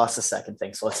 things, but I lost the second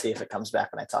thing. So let's see if it comes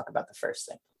back when I talk about the first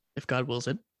thing. If God wills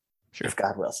it. Sure. If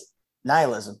God wills it.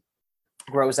 Nihilism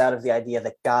grows out of the idea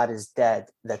that God is dead,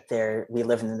 that we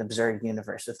live in an absurd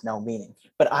universe with no meaning.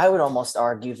 But I would almost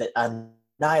argue that a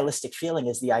nihilistic feeling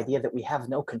is the idea that we have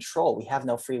no control, we have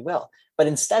no free will. But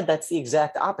instead, that's the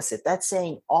exact opposite. That's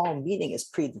saying all meaning is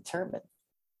predetermined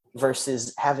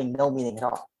versus having no meaning at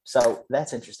all. So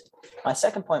that's interesting. My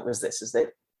second point was this, is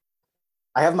that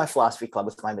I have my philosophy club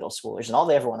with my middle schoolers, and all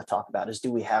they ever want to talk about is,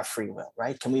 do we have free will,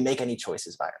 right? Can we make any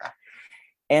choices by our own?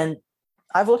 And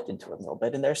I've looked into it a little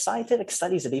bit, and there are scientific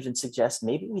studies that even suggest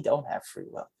maybe we don't have free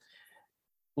will.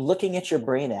 Looking at your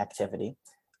brain activity,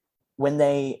 when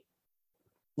they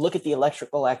look at the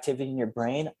electrical activity in your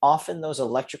brain, often those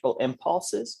electrical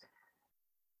impulses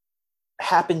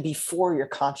happen before your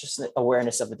conscious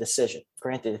awareness of a decision.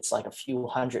 Granted, it's like a few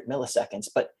hundred milliseconds,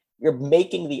 but you're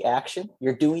making the action,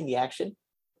 you're doing the action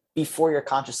before you're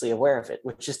consciously aware of it,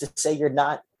 which is to say you're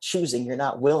not choosing, you're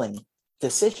not willing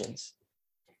decisions.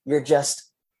 You're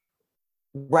just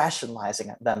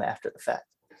rationalizing them after the fact.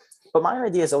 But my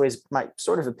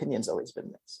sort of opinion's always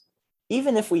been this.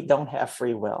 Even if we don't have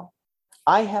free will,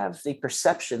 I have the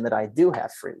perception that I do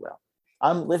have free will.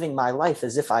 I'm living my life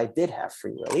as if I did have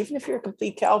free will. Even if you're a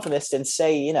complete Calvinist and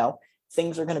say,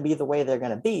 things are going to be the way they're going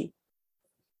to be.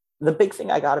 The big thing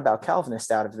I got about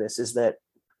Calvinist out of this is that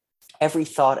every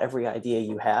thought, every idea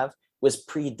you have was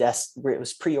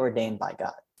preordained by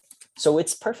God. So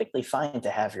it's perfectly fine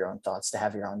to have your own thoughts, to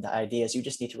have your own ideas. You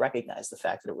just need to recognize the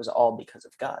fact that it was all because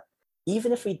of God.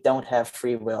 Even if we don't have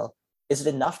free will, is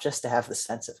it enough just to have the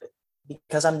sense of it?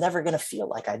 Because I'm never going to feel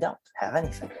like I don't have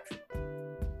anything.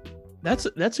 That's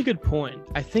a good point.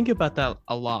 I think about that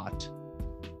a lot.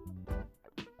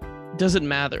 Does it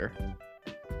matter?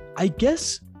 I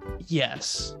guess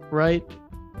yes, right?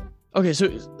 Okay, so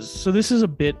this is a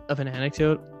bit of an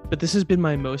anecdote, but this has been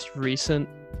my most recent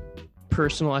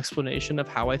personal explanation of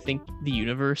how I think the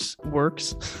universe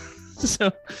works. So,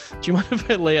 do you mind if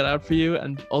I lay it out for you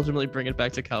and ultimately bring it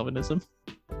back to Calvinism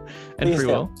and Please free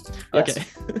do. will? Yes.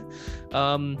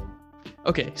 Okay.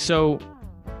 Okay. So,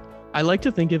 I like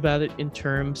to think about it in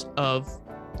terms of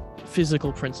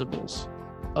physical principles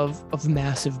of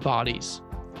massive bodies.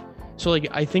 So like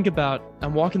I think about,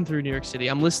 I'm walking through New York City,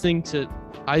 I'm listening to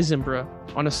iZimbra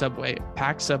on a subway,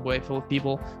 packed subway full of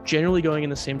people generally going in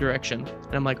the same direction,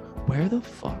 and I'm like, where the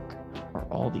fuck are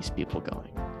all these people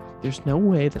going? There's no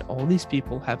way that all these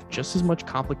people have just as much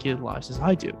complicated lives as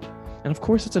I do. And of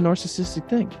course it's a narcissistic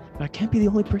thing, but I can't be the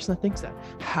only person that thinks that.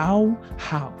 How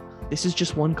this is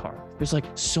just one car, there's like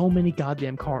so many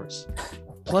goddamn cars,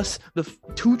 plus the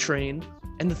 2 train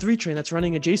and the 3 train that's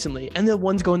running adjacently, and the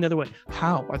one's going the other way.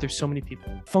 How are there so many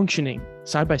people functioning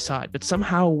side by side, but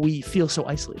somehow we feel so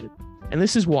isolated? And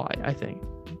this is why, I think,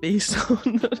 based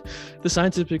on the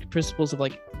scientific principles of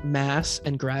like mass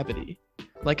and gravity,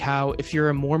 like how if you're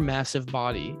a more massive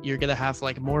body, you're going to have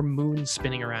like more moons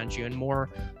spinning around you and more,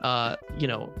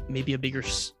 maybe a bigger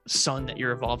sun that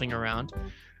you're evolving around.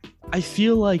 I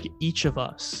feel like each of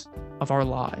us, of our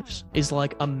lives, is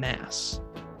like a mass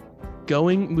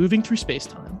moving through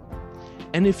space-time.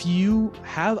 And if you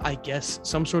have, I guess,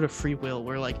 some sort of free will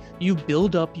where like you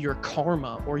build up your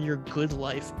karma or your good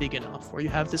life big enough, where you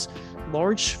have this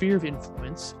large sphere of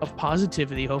influence, of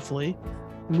positivity, hopefully,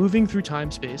 moving through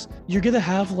time space, you're going to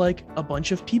have like a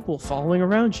bunch of people following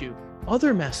around you,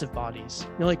 other massive bodies,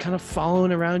 like kind of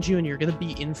following around you, and you're going to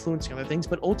be influencing other things,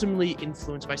 but ultimately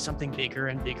influenced by something bigger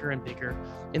and bigger and bigger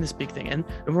in this big thing. And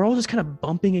we're all just kind of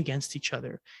bumping against each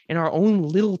other in our own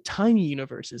little tiny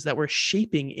universes that we're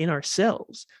shaping in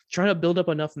ourselves, trying to build up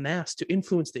enough mass to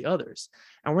influence the others.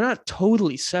 And we're not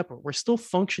totally separate. We're still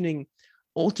functioning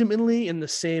ultimately in the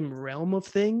same realm of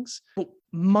things. But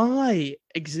my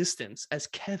existence as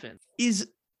Kevin is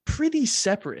pretty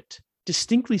separate,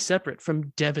 distinctly separate from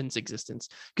Devin's existence,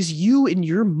 because you in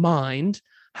your mind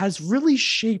has really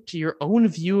shaped your own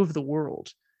view of the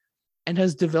world and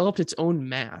has developed its own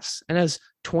mass. And as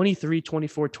 23,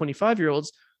 24,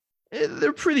 25-year-olds,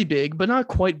 they're pretty big, but not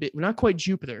quite big, not quite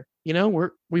Jupiter.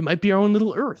 We might be our own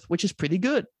little Earth, which is pretty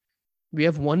good. We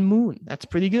have 1 moon. That's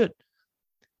pretty good.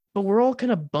 But we're all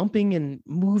kind of bumping and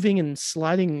moving and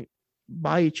sliding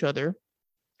by each other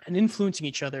and influencing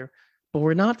each other, but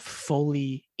we're not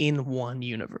fully in one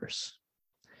universe.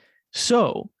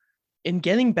 So, in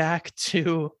getting back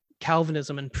to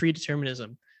Calvinism and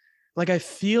predeterminism, like I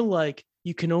feel like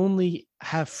you can only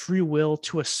have free will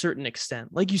to a certain extent.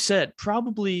 Like you said,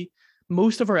 probably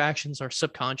most of our actions are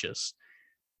subconscious.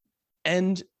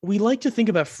 And we like to think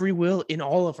about free will in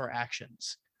all of our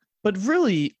actions. But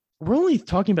really, we're only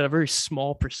talking about a very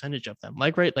small percentage of them.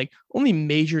 Like only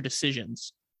major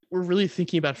decisions we're really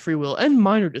thinking about free will, and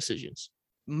minor decisions.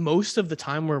 Most of the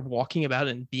time we're walking about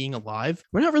and being alive,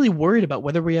 we're not really worried about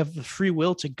whether we have the free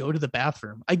will to go to the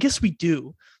bathroom. I guess we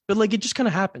do, but like it just kind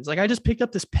of happens. Like I just picked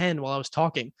up this pen while I was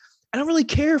talking. I don't really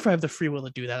care if I have the free will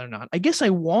to do that or not. I guess I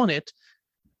want it,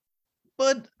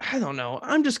 but I don't know.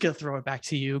 I'm just going to throw it back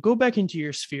to you. Go back into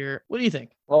your sphere. What do you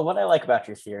think? Well, what I like about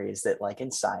your theory is that, like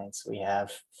in science, we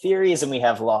have theories and we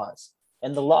have laws.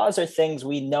 And the laws are things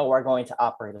we know are going to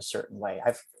operate a certain way.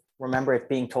 I remember it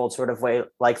being told sort of way,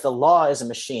 like the law is a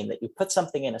machine that you put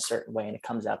something in a certain way and it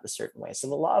comes out a certain way. So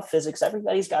the law of physics,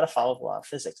 everybody's got to follow the law of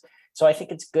physics. So I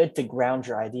think it's good to ground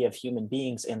your idea of human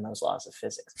beings in those laws of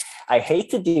physics. I hate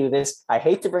to do this. I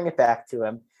hate to bring it back to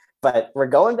him. But we're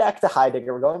going back to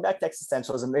Heidegger. We're going back to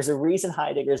existentialism. There's a reason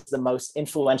Heidegger is the most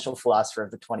influential philosopher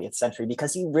of the 20th century,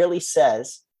 because he really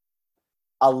says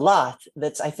a lot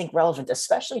that's, I think, relevant,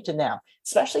 especially to now,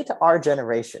 especially to our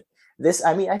generation.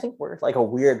 I think we're like a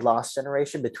weird lost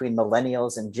generation between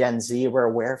millennials and Gen Z. We're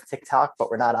aware of TikTok, but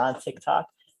we're not on TikTok.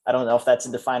 I don't know if that's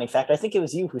a defining factor. I think it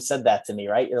was you who said that to me,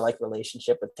 right? Your like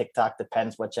relationship with TikTok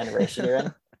depends what generation you're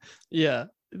in. Yeah,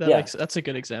 that's a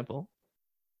good example.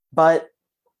 But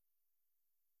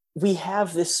we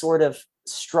have this sort of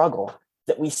struggle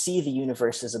that we see the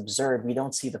universe as absurd. We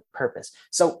don't see the purpose.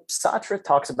 So Sartre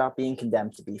talks about being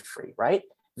condemned to be free, right?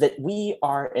 That we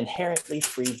are inherently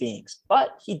free beings.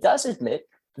 But he does admit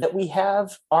that we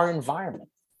have our environment,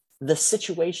 the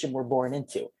situation we're born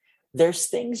into. There's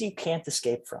things you can't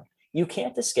escape from. You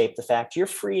can't escape the fact you're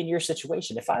free in your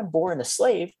situation. If I'm born a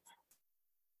slave,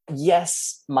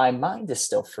 yes, my mind is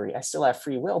still free. I still have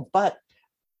free will, but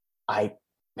I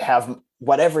have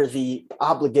whatever the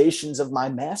obligations of my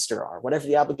master are, whatever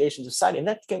the obligations of society, and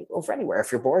that can go for anywhere.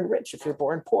 If you're born rich, if you're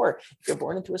born poor, if you're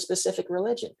born into a specific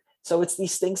religion. So it's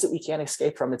these things that we can't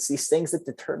escape from. It's these things that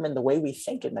determine the way we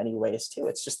think in many ways too.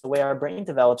 It's just the way our brain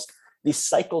develops. these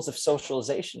cycles of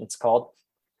socialization, it's called,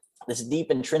 this deep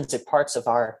intrinsic parts of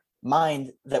our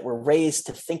mind that were raised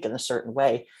to think in a certain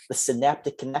way, the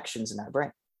synaptic connections in our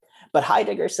brain. But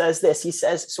Heidegger says this, he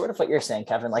says sort of what you're saying,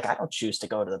 Kevin, like, I don't choose to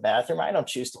go to the bathroom. I don't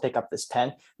choose to pick up this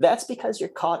pen. That's because you're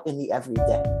caught in the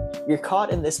everyday. You're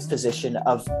caught in this position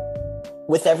of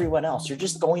with everyone else. You're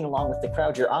just going along with the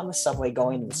crowd. You're on the subway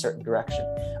going in a certain direction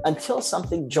until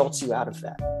something jolts you out of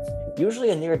that.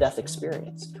 Usually a near-death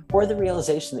experience, or the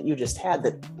realization that you just had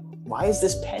that, why is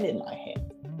this pen in my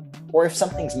hand? Or if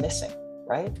something's missing,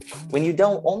 right? When you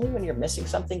don't, only when you're missing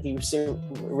something do you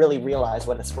really realize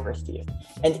what it's worth to you.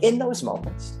 And in those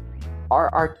moments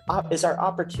is our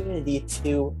opportunity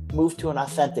to move to an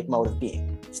authentic mode of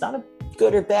being. It's not a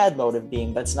good or bad mode of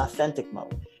being, but it's an authentic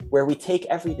mode where we take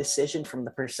every decision from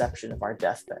the perception of our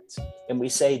deathbeds. And we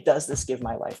say, does this give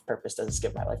my life purpose? Does this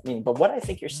give my life meaning? But what I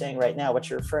think you're saying right now, what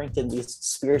you're referring to in these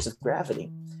spheres of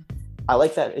gravity, I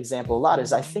like that example a lot,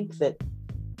 is I think that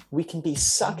we can be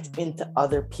sucked into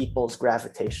other people's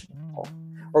gravitational pull,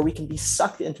 or we can be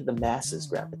sucked into the masses'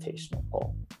 gravitational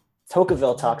pull.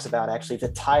 Tocqueville talks about actually the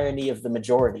tyranny of the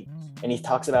majority. And he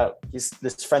talks about, he's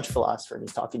this French philosopher, and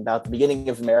he's talking about the beginning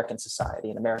of American society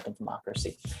and American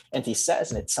democracy. And he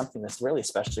says, and it's something that's really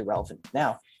especially relevant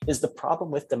now, is the problem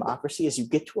with democracy is you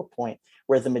get to a point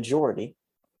where the majority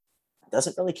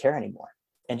doesn't really care anymore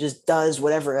and just does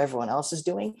whatever everyone else is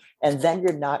doing. And then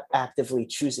you're not actively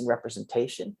choosing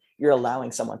representation. You're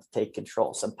allowing someone to take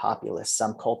control, some populist,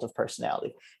 some cult of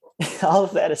personality. All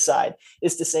of that aside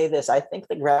is to say this, I think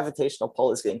the gravitational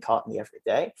pull is getting caught in the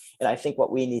everyday. And I think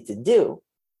what we need to do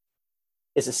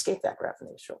is escape that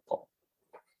gravitational pull.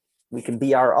 We can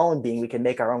be our own being. We can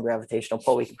make our own gravitational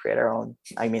pull. We can create our own.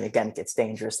 I mean, again, it gets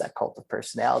dangerous, that cult of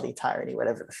personality, tyranny,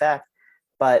 whatever the fact.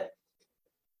 But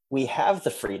we have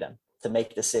the freedom to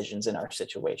make decisions in our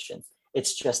situation.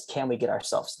 It's just, can we get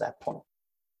ourselves to that point?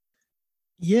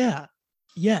 Yeah.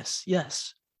 Yes.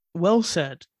 Well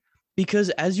said. Because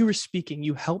as you were speaking,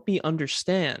 you helped me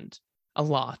understand a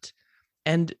lot,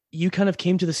 and you kind of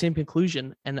came to the same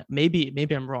conclusion. And maybe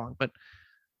I'm wrong, but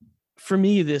for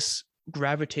me, this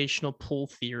gravitational pull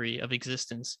theory of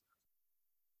existence,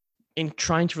 in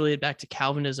trying to relate it back to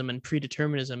Calvinism and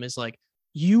predeterminism, is like,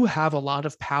 you have a lot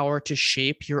of power to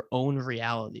shape your own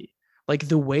reality. Like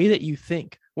the way that you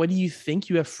think, whether you think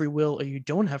you have free will or you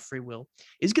don't have free will,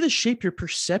 is going to shape your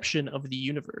perception of the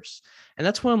universe. And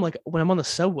that's why I'm like, when I'm on the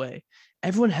subway,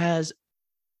 everyone has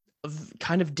a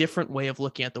kind of different way of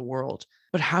looking at the world.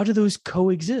 But how do those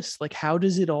coexist? Like, how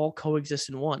does it all coexist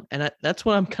in one? And that's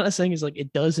what I'm kind of saying is like,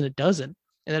 it does and it doesn't.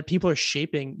 And that people are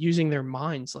shaping, using their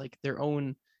minds, like their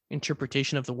own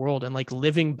interpretation of the world, and like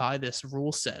living by this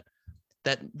rule set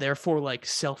that therefore like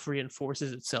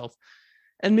self-reinforces itself.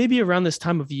 And maybe around this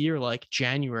time of year, like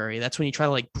January, that's when you try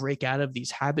to like break out of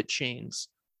these habit chains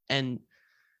and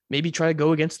maybe try to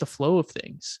go against the flow of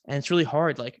things. And it's really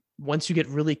hard. Like once you get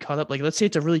really caught up, like let's say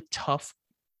it's a really tough,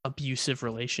 abusive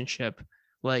relationship,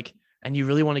 like, and you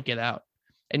really want to get out,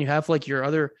 and you have like your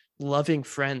other loving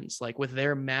friends, like with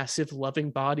their massive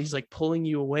loving bodies, like pulling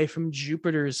you away from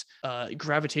Jupiter's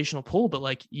gravitational pull, but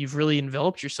like you've really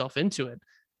enveloped yourself into it.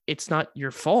 It's not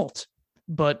your fault,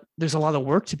 but there's a lot of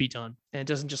work to be done, and it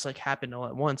doesn't just like happen all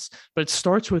at once. But it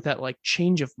starts with that like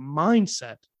change of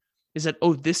mindset, is that,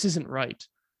 oh, this isn't right,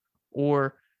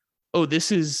 or oh,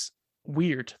 this is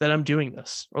weird that I'm doing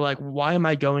this, or like, why am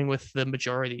I going with the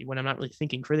majority when I'm not really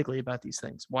thinking critically about these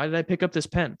things? Why did I pick up this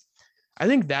pen? I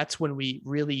think that's when we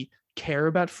really care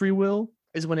about free will,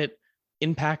 is when it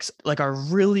impacts like our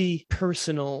really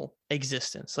personal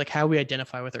existence, like how we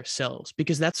identify with ourselves,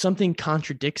 because that's something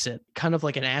contradicts it, kind of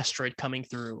like an asteroid coming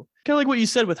through, kind of like what you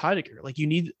said with Heidegger, like you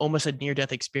need almost a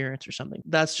near-death experience or something.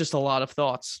 That's just a lot of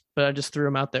thoughts, but I just threw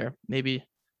them out there, maybe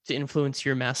to influence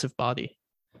your massive body.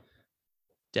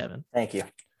 Devin. Thank you.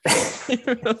 I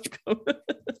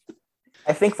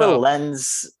think the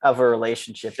lens of a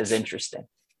relationship is interesting,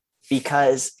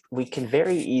 because we can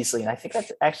very easily, and I think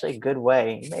that's actually a good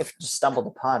way, you may have just stumbled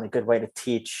upon a good way to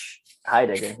teach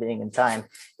Heidegger, Being in Time,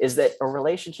 is that a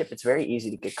relationship, it's very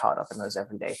easy to get caught up in those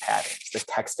everyday patterns, the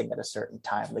texting at a certain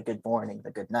time, the good morning,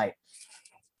 the good night.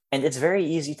 And it's very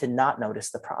easy to not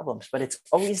notice the problems, but it's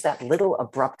always that little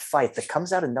abrupt fight that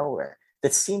comes out of nowhere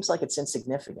that seems like it's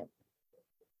insignificant,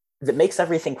 that makes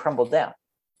everything crumble down.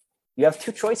 You have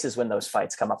two choices when those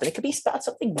fights come up, and it could be about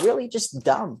something really just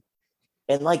dumb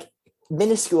and like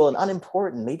minuscule and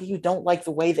unimportant. Maybe you don't like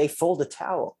the way they fold a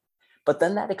towel, but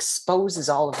then that exposes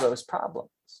all of those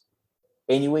problems.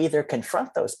 And you either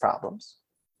confront those problems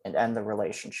and end the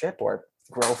relationship or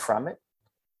grow from it,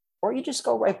 or you just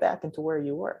go right back into where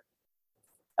you were.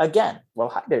 Again, well,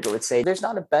 Heidegger would say there's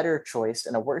not a better choice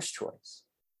and a worse choice.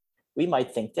 We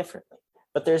might think differently,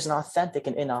 but there's an authentic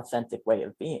and inauthentic way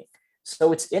of being.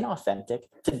 So it's inauthentic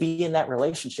to be in that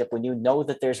relationship when you know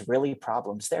that there's really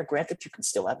problems there. Granted, you can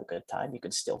still have a good time, you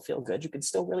can still feel good, you can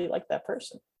still really like that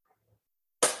person.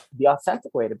 The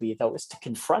authentic way to be, though, is to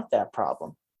confront that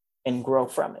problem and grow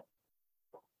from it.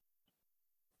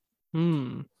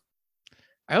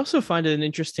 I also find it an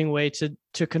interesting way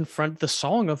to confront the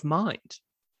song of mind.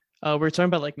 We're talking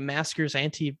about like maskers,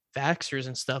 anti-vaxxers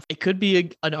and stuff. It could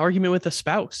be an argument with a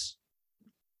spouse.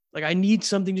 Like, I need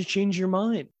something to change your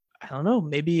mind. I don't know.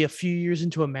 Maybe a few years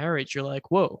into a marriage, you're like,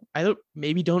 whoa, I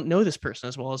don't know this person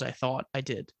as well as I thought I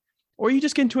did. Or you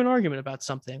just get into an argument about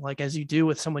something, like as you do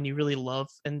with someone you really love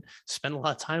and spend a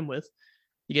lot of time with.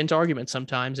 You get into arguments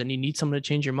sometimes and you need someone to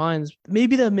change your minds.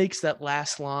 Maybe that makes that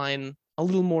last line a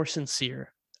little more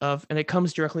sincere and it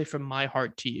comes directly from my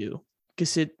heart to you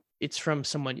because it's from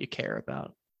someone you care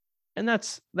about. And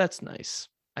that's nice,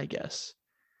 I guess.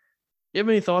 You have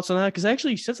any thoughts on that? Because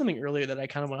actually you said something earlier that I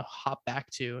kind of want to hop back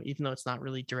to, even though it's not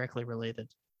really directly related.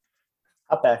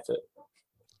 Hop back to it.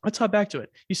 Let's hop back to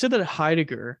it. You said that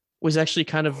Heidegger was actually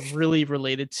kind of really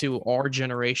related to our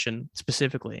generation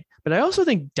specifically. But I also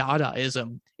think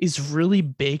Dadaism is really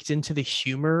baked into the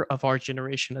humor of our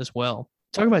generation as well.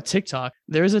 Talking about TikTok,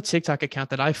 there's a TikTok account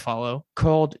that I follow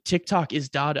called TikTok is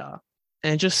Dada.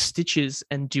 And it just stitches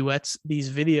and duets these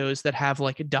videos that have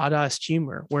like a Dadaist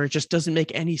humor where it just doesn't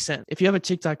make any sense. If you have a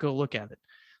TikTok, go look at it.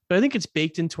 But I think it's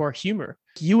baked into our humor.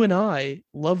 You and I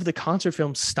love the concert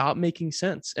film Stop Making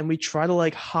Sense. And we try to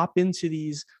like hop into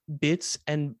these bits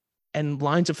and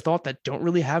lines of thought that don't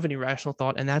really have any rational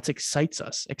thought. And that excites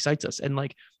us and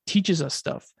like teaches us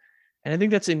stuff. And I think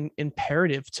that's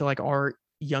imperative to like our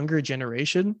younger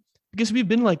generation because we've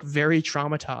been like very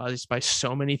traumatized by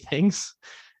so many things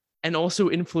and also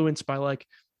influenced by like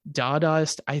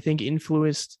Dadaist, I think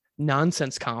influenced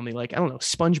nonsense comedy. Like, I don't know,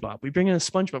 SpongeBob. We bring in a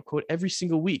SpongeBob quote every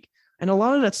single week. And a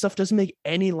lot of that stuff doesn't make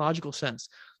any logical sense.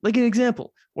 Like an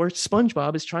example where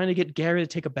SpongeBob is trying to get Gary to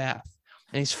take a bath.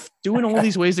 And he's doing all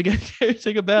these ways to get Gary to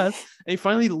take a bath. And he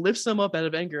finally lifts him up out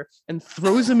of anger and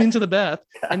throws him into the bath.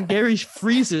 And Gary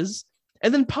freezes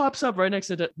and then pops up right next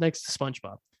to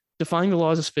SpongeBob, defying the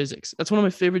laws of physics. That's one of my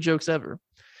favorite jokes ever.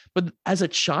 But as a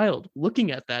child,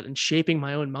 looking at that and shaping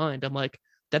my own mind, I'm like,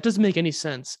 that doesn't make any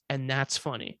sense. And that's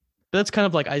funny. But that's kind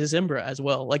of like Izimbra as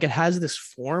well. Like it has this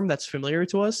form that's familiar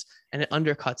to us and it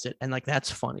undercuts it. And like,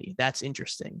 that's funny. That's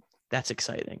interesting. That's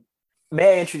exciting.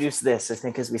 May I introduce this, I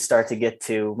think, as we start to get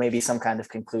to maybe some kind of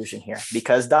conclusion here,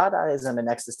 because Dadaism and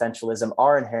existentialism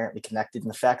are inherently connected in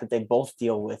the fact that they both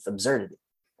deal with absurdity.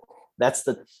 That's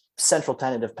the central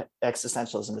tenet of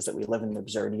existentialism, is that we live in an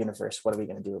absurd universe. What are we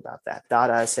going to do about that?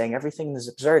 Dada is saying everything is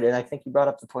absurd. And I think you brought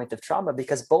up the point of trauma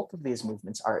because both of these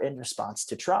movements are in response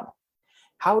to trauma.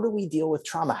 How do we deal with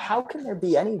trauma? How can there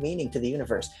be any meaning to the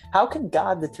universe? How can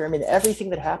God determine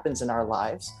everything that happens in our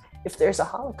lives if there's a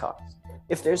Holocaust,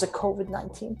 if there's a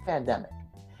COVID-19 pandemic,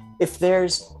 if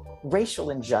there's racial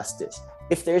injustice,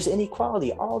 if there's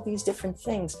inequality, all these different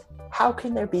things? How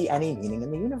can there be any meaning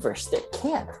in the universe? There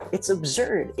can't. It's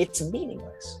absurd. It's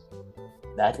meaningless.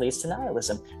 That leads to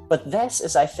nihilism. But this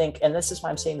is, I think, and this is why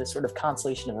I'm saying this sort of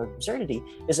consolation of absurdity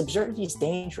is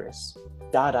dangerous.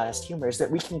 Dadaist humor is that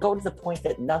we can go to the point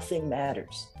that nothing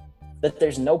matters, that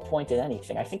there's no point in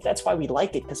anything. I think that's why we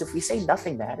like it, because if we say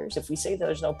nothing matters, if we say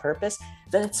there's no purpose,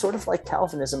 then it's sort of like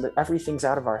Calvinism, that everything's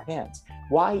out of our hands.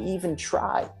 Why even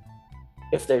try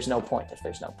if there's no point, if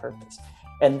there's no purpose?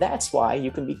 And that's why you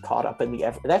can be caught up in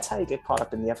that's how you get caught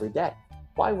up in the everyday.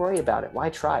 Why worry about it? Why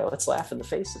try? Let's laugh in the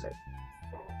face of it.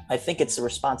 I think it's a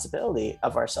responsibility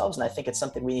of ourselves. And I think it's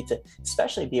something we need to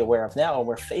especially be aware of now when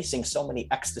we're facing so many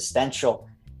existential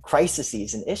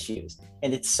crises and issues.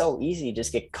 And it's so easy to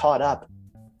just get caught up.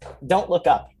 Don't look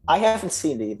up. I haven't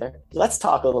seen it either. Let's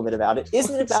talk a little bit about it.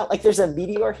 Isn't it about like there's a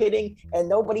meteor hitting and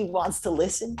nobody wants to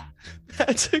listen?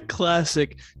 That's a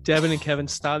classic Devin and Kevin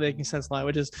Stop Making Sense line,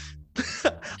 which is,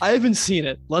 I haven't seen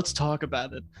it. Let's talk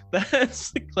about it.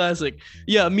 That's the classic.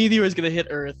 Yeah, a meteor is going to hit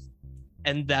Earth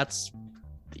and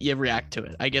you react to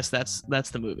it. I guess that's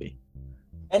the movie.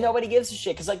 And nobody gives a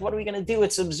shit because, like, what are we going to do?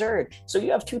 It's absurd. So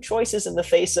you have two choices in the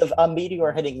face of a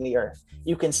meteor hitting the Earth.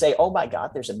 You can say, oh my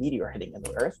God, there's a meteor hitting in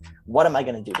the Earth. What am I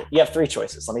going to do? You have three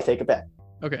choices. Let me take a bet.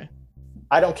 Okay.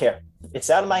 I don't care. It's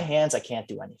out of my hands. I can't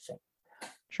do anything.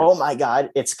 Sure. Oh my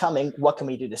God, it's coming. What can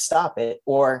we do to stop it?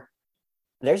 Or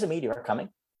there's a meteor coming.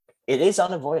 It is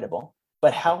unavoidable.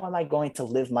 But how am I going to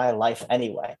live my life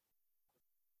anyway?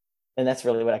 And that's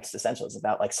really what existentialism is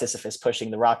about, like Sisyphus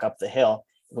pushing the rock up the hill.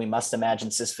 We must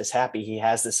imagine Sisyphus happy. He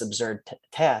has this absurd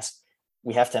task.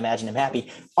 we have to imagine him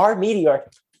happy. Our meteor,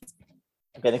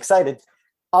 I'm getting excited.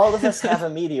 All of us have a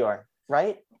meteor,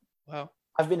 right? Wow.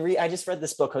 I just read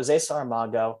this book, Jose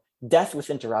Saramago, Death with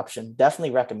Interruption.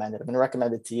 Definitely recommend it. I'm going to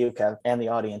recommend it to you, Kev, and the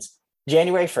audience.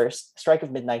 January 1st, strike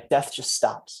of midnight, death just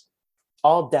stops.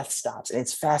 All death stops. And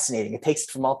it's fascinating. It takes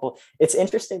it from multiple. It's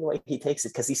interesting the way he takes it,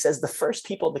 because he says the first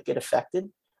people that get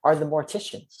affected are the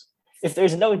morticians. If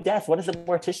there's no death, what do the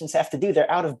morticians have to do?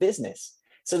 They're out of business.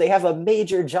 So they have a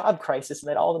major job crisis, and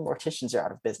then all the morticians are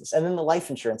out of business. And then the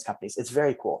life insurance companies. It's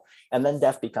very cool. And then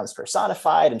death becomes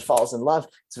personified and falls in love.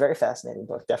 It's a very fascinating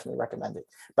book. Definitely recommend it.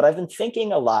 But I've been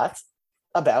thinking a lot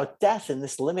about death and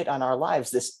this limit on our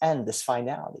lives, this end, this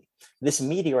finality, this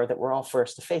meteor that we're all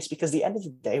forced to face. Because the end of the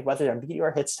day, whether a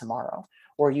meteor hits tomorrow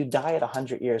or you die at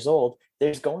 100 years old,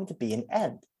 there's going to be an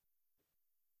end,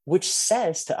 which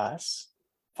says to us,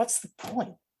 what's the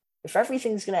point? If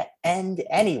everything's going to end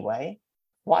anyway,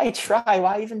 why try?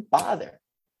 Why even bother?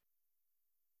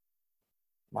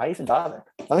 Why even bother?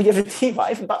 Let me give it to you.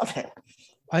 Why even bother?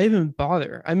 Why even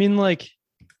bother? I mean, like,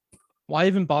 why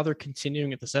even bother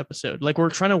continuing at this episode? Like,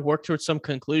 we're trying to work towards some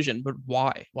conclusion, but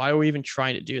why? Why are we even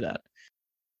trying to do that?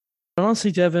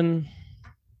 Honestly, Devin,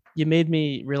 you made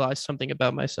me realize something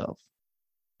about myself.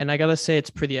 And I gotta say,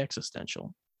 it's pretty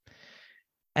existential.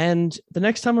 And the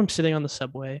next time I'm sitting on the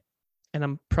subway and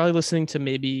I'm probably listening to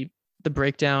maybe the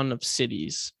breakdown of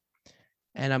cities,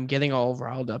 and I'm getting all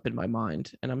riled up in my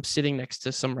mind, and I'm sitting next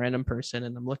to some random person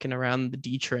and I'm looking around the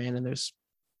D train and there's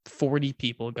 40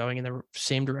 people going in the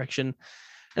same direction.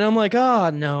 And I'm like,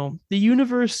 oh no, the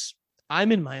universe,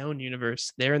 I'm in my own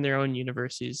universe. They're in their own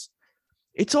universes.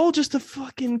 It's all just a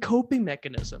fucking coping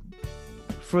mechanism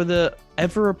for the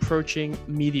ever approaching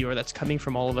meteor that's coming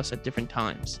from all of us at different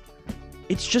times.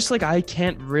 It's just like, I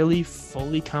can't really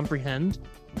fully comprehend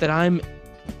that I'm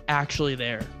actually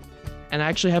there and I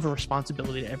actually have a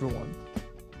responsibility to everyone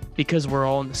because we're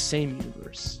all in the same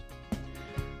universe.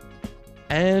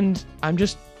 And I'm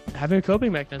just having a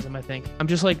coping mechanism, I think. I'm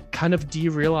just like kind of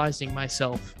derealizing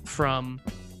myself from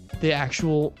the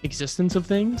actual existence of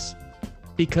things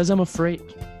because I'm afraid.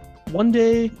 One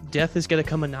day, death is going to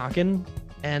come a-knocking,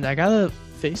 and I gotta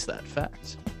face that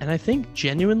fact. And I think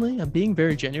genuinely, I'm being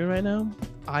very genuine right now,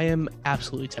 I am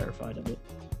absolutely terrified of it.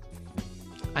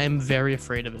 I am very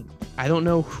afraid of it. I don't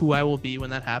know who I will be when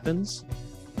that happens.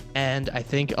 And I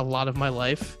think a lot of my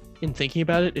life in thinking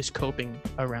about it is coping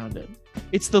around it.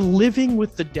 It's the living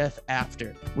with the death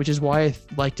after, which is why I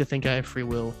like to think I have free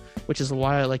will, which is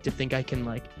why I like to think I can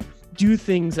like do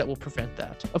things that will prevent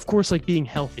that. Of course, like being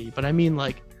healthy, but I mean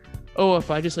like, oh,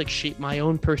 if I just like shape my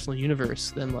own personal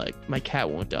universe, then like my cat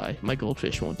won't die, my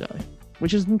goldfish won't die,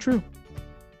 which isn't true.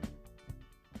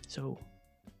 So.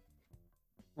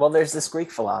 Well, there's this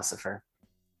Greek philosopher,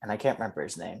 and I can't remember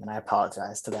his name, and I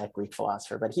apologize to that Greek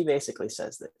philosopher, but he basically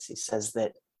says this. He says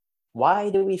that, why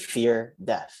do we fear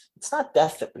death? It's not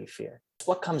death that we fear. It's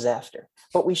what comes after.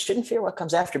 But we shouldn't fear what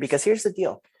comes after, because here's the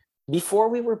deal. Before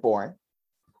we were born,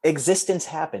 existence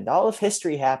happened. All of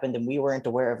history happened, and we weren't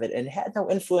aware of it, and it had no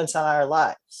influence on our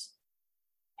lives.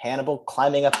 Hannibal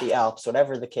climbing up the Alps,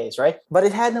 whatever the case, right? But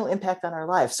it had no impact on our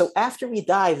lives. So after we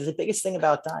die, the biggest thing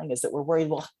about dying is that we're worried,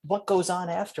 well, what goes on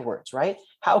afterwards, right?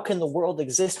 How can the world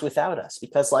exist without us?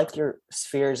 Because like your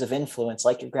spheres of influence,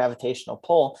 like your gravitational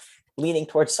pull, leaning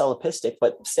towards solipsistic,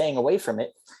 but staying away from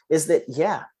it, is that,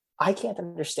 yeah, I can't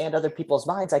understand other people's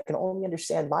minds. I can only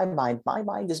understand my mind. My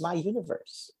mind is my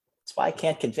universe. That's why I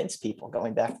can't convince people,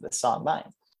 going back to the song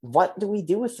Mind. What do we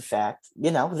do with the fact,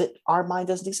 that our mind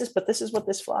doesn't exist? But this is what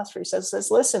this philosopher says,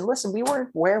 listen, we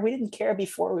weren't aware, we didn't care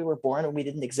before we were born, and we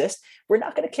didn't exist. We're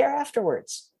not going to care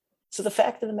afterwards. So the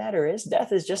fact of the matter is,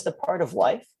 death is just a part of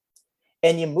life,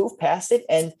 and you move past it.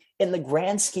 And in the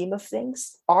grand scheme of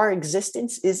things, our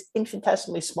existence is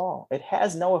infinitesimally small. It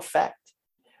has no effect.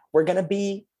 We're going to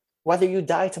be, whether you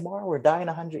die tomorrow or die in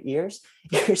 100 years,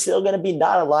 you're still going to be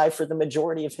not alive for the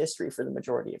majority of history, for the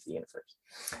majority of the universe.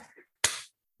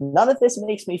 None of this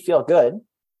makes me feel good,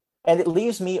 and it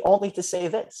leaves me only to say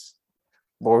this.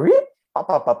 This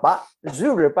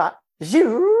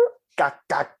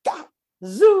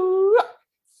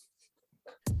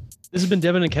has been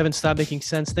Devin and Kevin Stop Making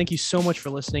Sense. Thank you so much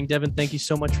for listening. Devin, thank you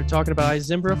so much for talking about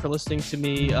Zimbra, for listening to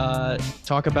me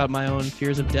talk about my own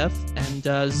fears of death. And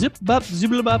zip bop,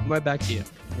 zibla bop, right back to you.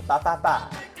 Ba, ba, ba.